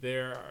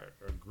there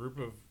are a group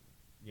of,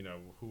 you know,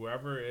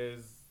 whoever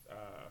is.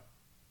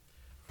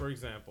 For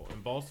example,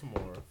 in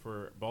Baltimore,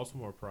 for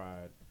Baltimore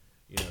Pride,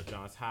 you know,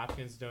 Johns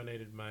Hopkins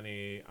donated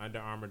money, Under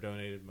Armour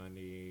donated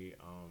money,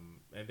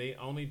 and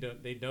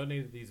they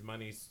donated these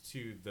monies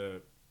to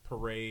the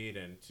parade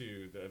and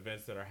to the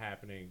events that are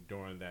happening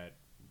during that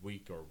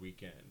week or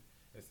weekend.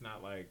 It's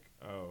not like,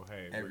 oh,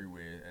 hey,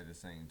 everywhere at the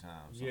same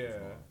time. Yeah.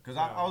 Because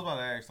I was about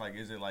to ask, like,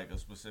 is it like a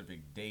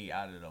specific day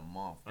out of the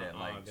month that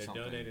like they're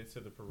something? donated to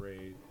the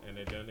parade and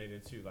they're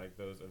donated to like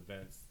those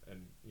events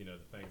and, you know,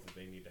 the things that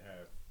they need to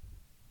have.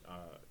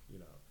 You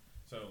know,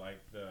 so like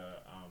the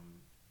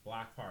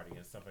block party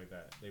and stuff like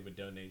that, they would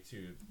donate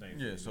to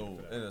things. Yeah, so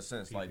in a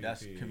sense, like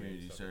that's PPP community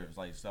and stuff service,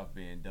 like stuff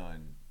being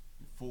done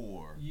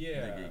for the Yeah,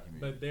 gay community.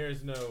 but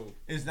there's no.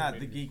 It's not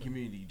the gay service.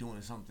 community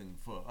doing something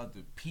for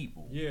other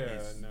people. Yeah,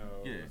 It's-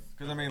 no. Yeah,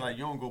 because I mean, like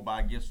you don't go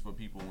buy gifts for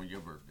people on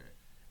your birthday.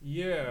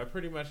 Yeah,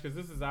 pretty much, because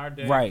this is our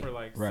day Right, for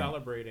like right.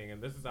 celebrating,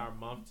 and this is our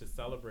month to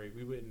celebrate.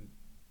 We wouldn't.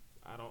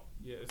 I don't.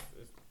 Yeah,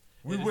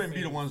 We it just wouldn't be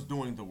the seems- ones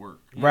doing the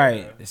work. Yeah,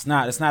 right, it's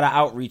not an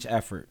outreach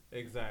effort.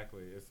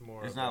 Exactly, it's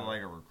more. It's of not a-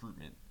 like a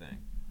recruitment thing.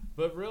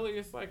 But really,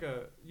 it's like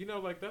a, you know,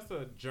 like that's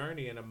a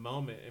journey and a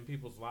moment in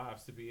people's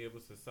lives to be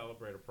able to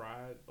celebrate a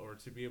pride or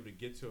to be able to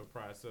get to a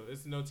pride. So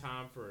it's no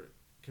time for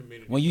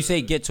community. When you say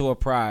service. get to a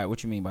pride,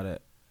 what you mean by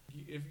that?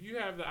 If you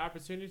have the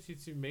opportunity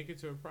to make it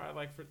to a pride,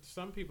 like for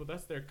some people,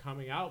 that's their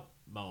coming out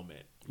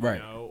moment, you Right.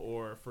 know,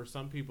 or for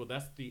some people,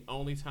 that's the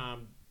only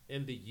time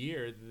in the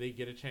year that they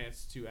get a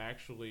chance to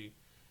actually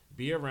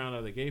be around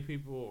other gay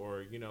people,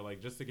 or, you know,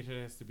 like just to get a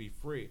chance to be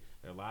free.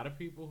 There are a lot of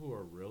people who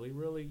are really,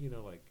 really, you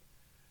know, like,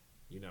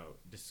 you know,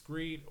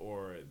 discreet,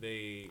 or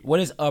they. What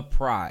is a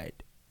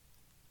pride?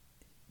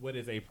 What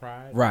is a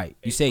pride? Right.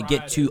 You A say get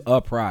pride to is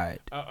a pride.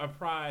 a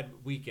pride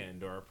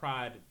weekend or a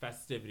pride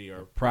festivity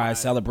or Pride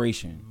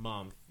celebration.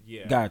 month.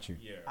 Yeah. Got you.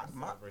 Yeah. I,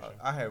 celebration.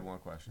 I had one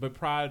question. But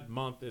Pride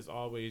Month is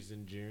always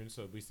in June,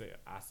 so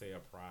I say a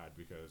Pride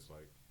because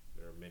like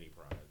there are many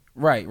Pride.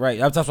 Right, right.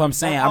 That's what I'm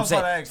saying. I I'm was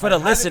about to saying ask, for the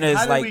like, how listeners,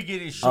 how like did we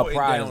get it a shortened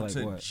pride down is to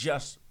like what?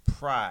 just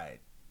pride?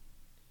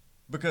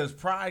 Because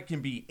pride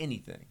can be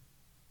anything.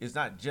 It's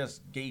not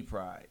just gay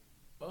pride.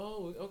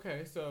 Oh,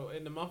 okay. So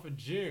in the month of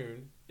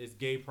June is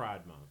Gay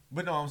Pride Month.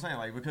 But no, I'm saying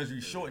like because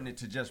you shorten it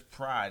to just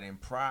pride, and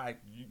pride,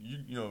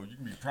 you know, you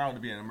can be proud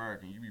to be an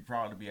American. You can be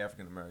proud to be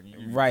African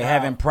American. Right,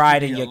 having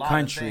pride in your lot of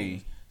country.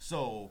 things.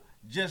 So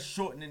just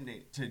shortening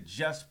it to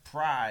just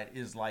pride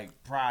is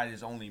like pride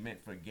is only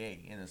meant for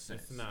gay in a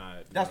sense. It's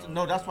not. That's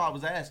that's why I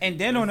was asking. And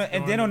then on Just a,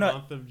 and during then on the a,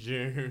 month of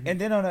June. and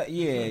then on a,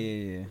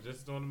 yeah.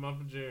 Just during the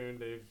month of June,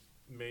 they've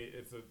made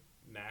it's a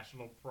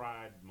National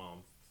Pride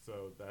Month,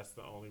 so that's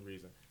the only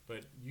reason.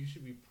 But you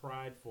should be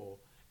prideful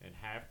and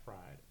have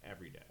pride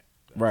every day.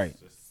 That's Right.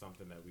 just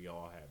something that we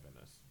all have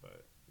in us.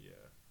 But yeah,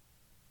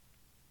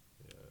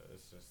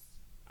 it's just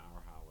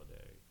our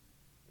holiday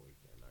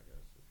weekend, I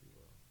guess, if you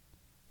will.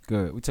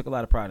 Good. We took a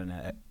lot of pride in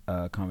that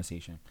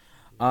conversation.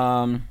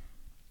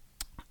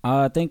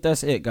 I think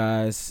that's it,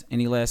 guys.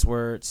 Any last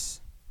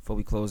words before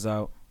we close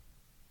out?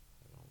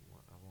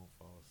 I won't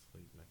fall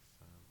asleep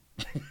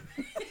next time.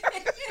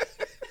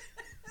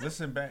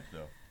 Listen back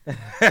though.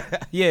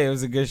 Yeah, it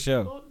was a good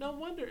show. Well, no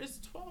wonder it's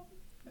 12.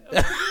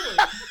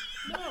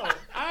 No,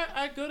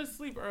 I go to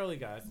sleep early,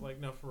 guys. Like,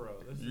 no, for real.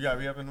 You gotta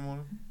be up in the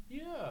morning.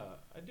 Yeah,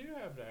 I do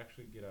have to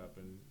actually get up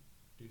and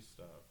do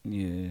stuff.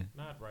 Yeah,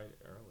 Not right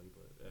early,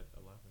 but at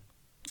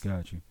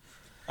got you.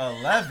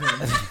 11.11. I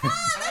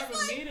have a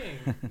meeting.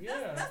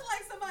 Yeah. That's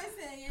like somebody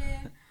saying,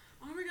 yeah,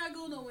 I don't really gotta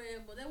go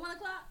nowhere, but at 1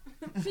 o'clock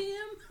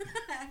p.m.,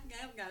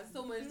 I've got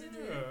so much to do.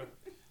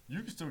 Yeah. You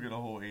can still get a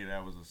whole 8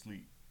 hours of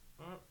sleep.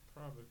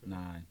 Probably could.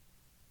 9.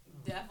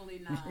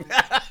 Definitely 9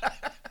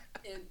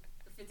 in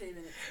 15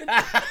 minutes.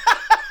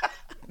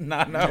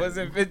 9 hours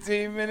and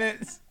 15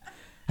 minutes.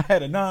 I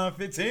had a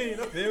 9:15.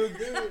 I feel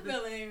good.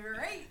 Feeling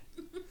great.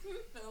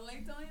 Feeling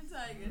like Tony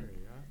Tiger.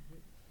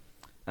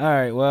 All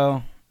right,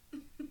 well,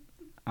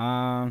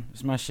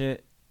 it's my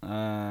shit.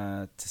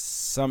 To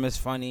some it's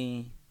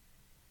funny,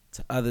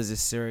 to others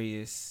it's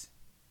serious.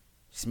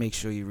 Just make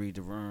sure you read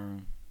the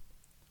room.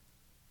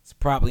 It's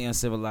Properly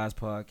Uncivilized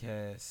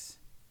Podcast.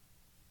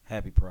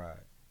 Happy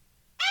Pride.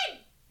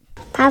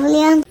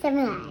 Properly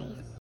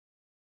Uncivilized.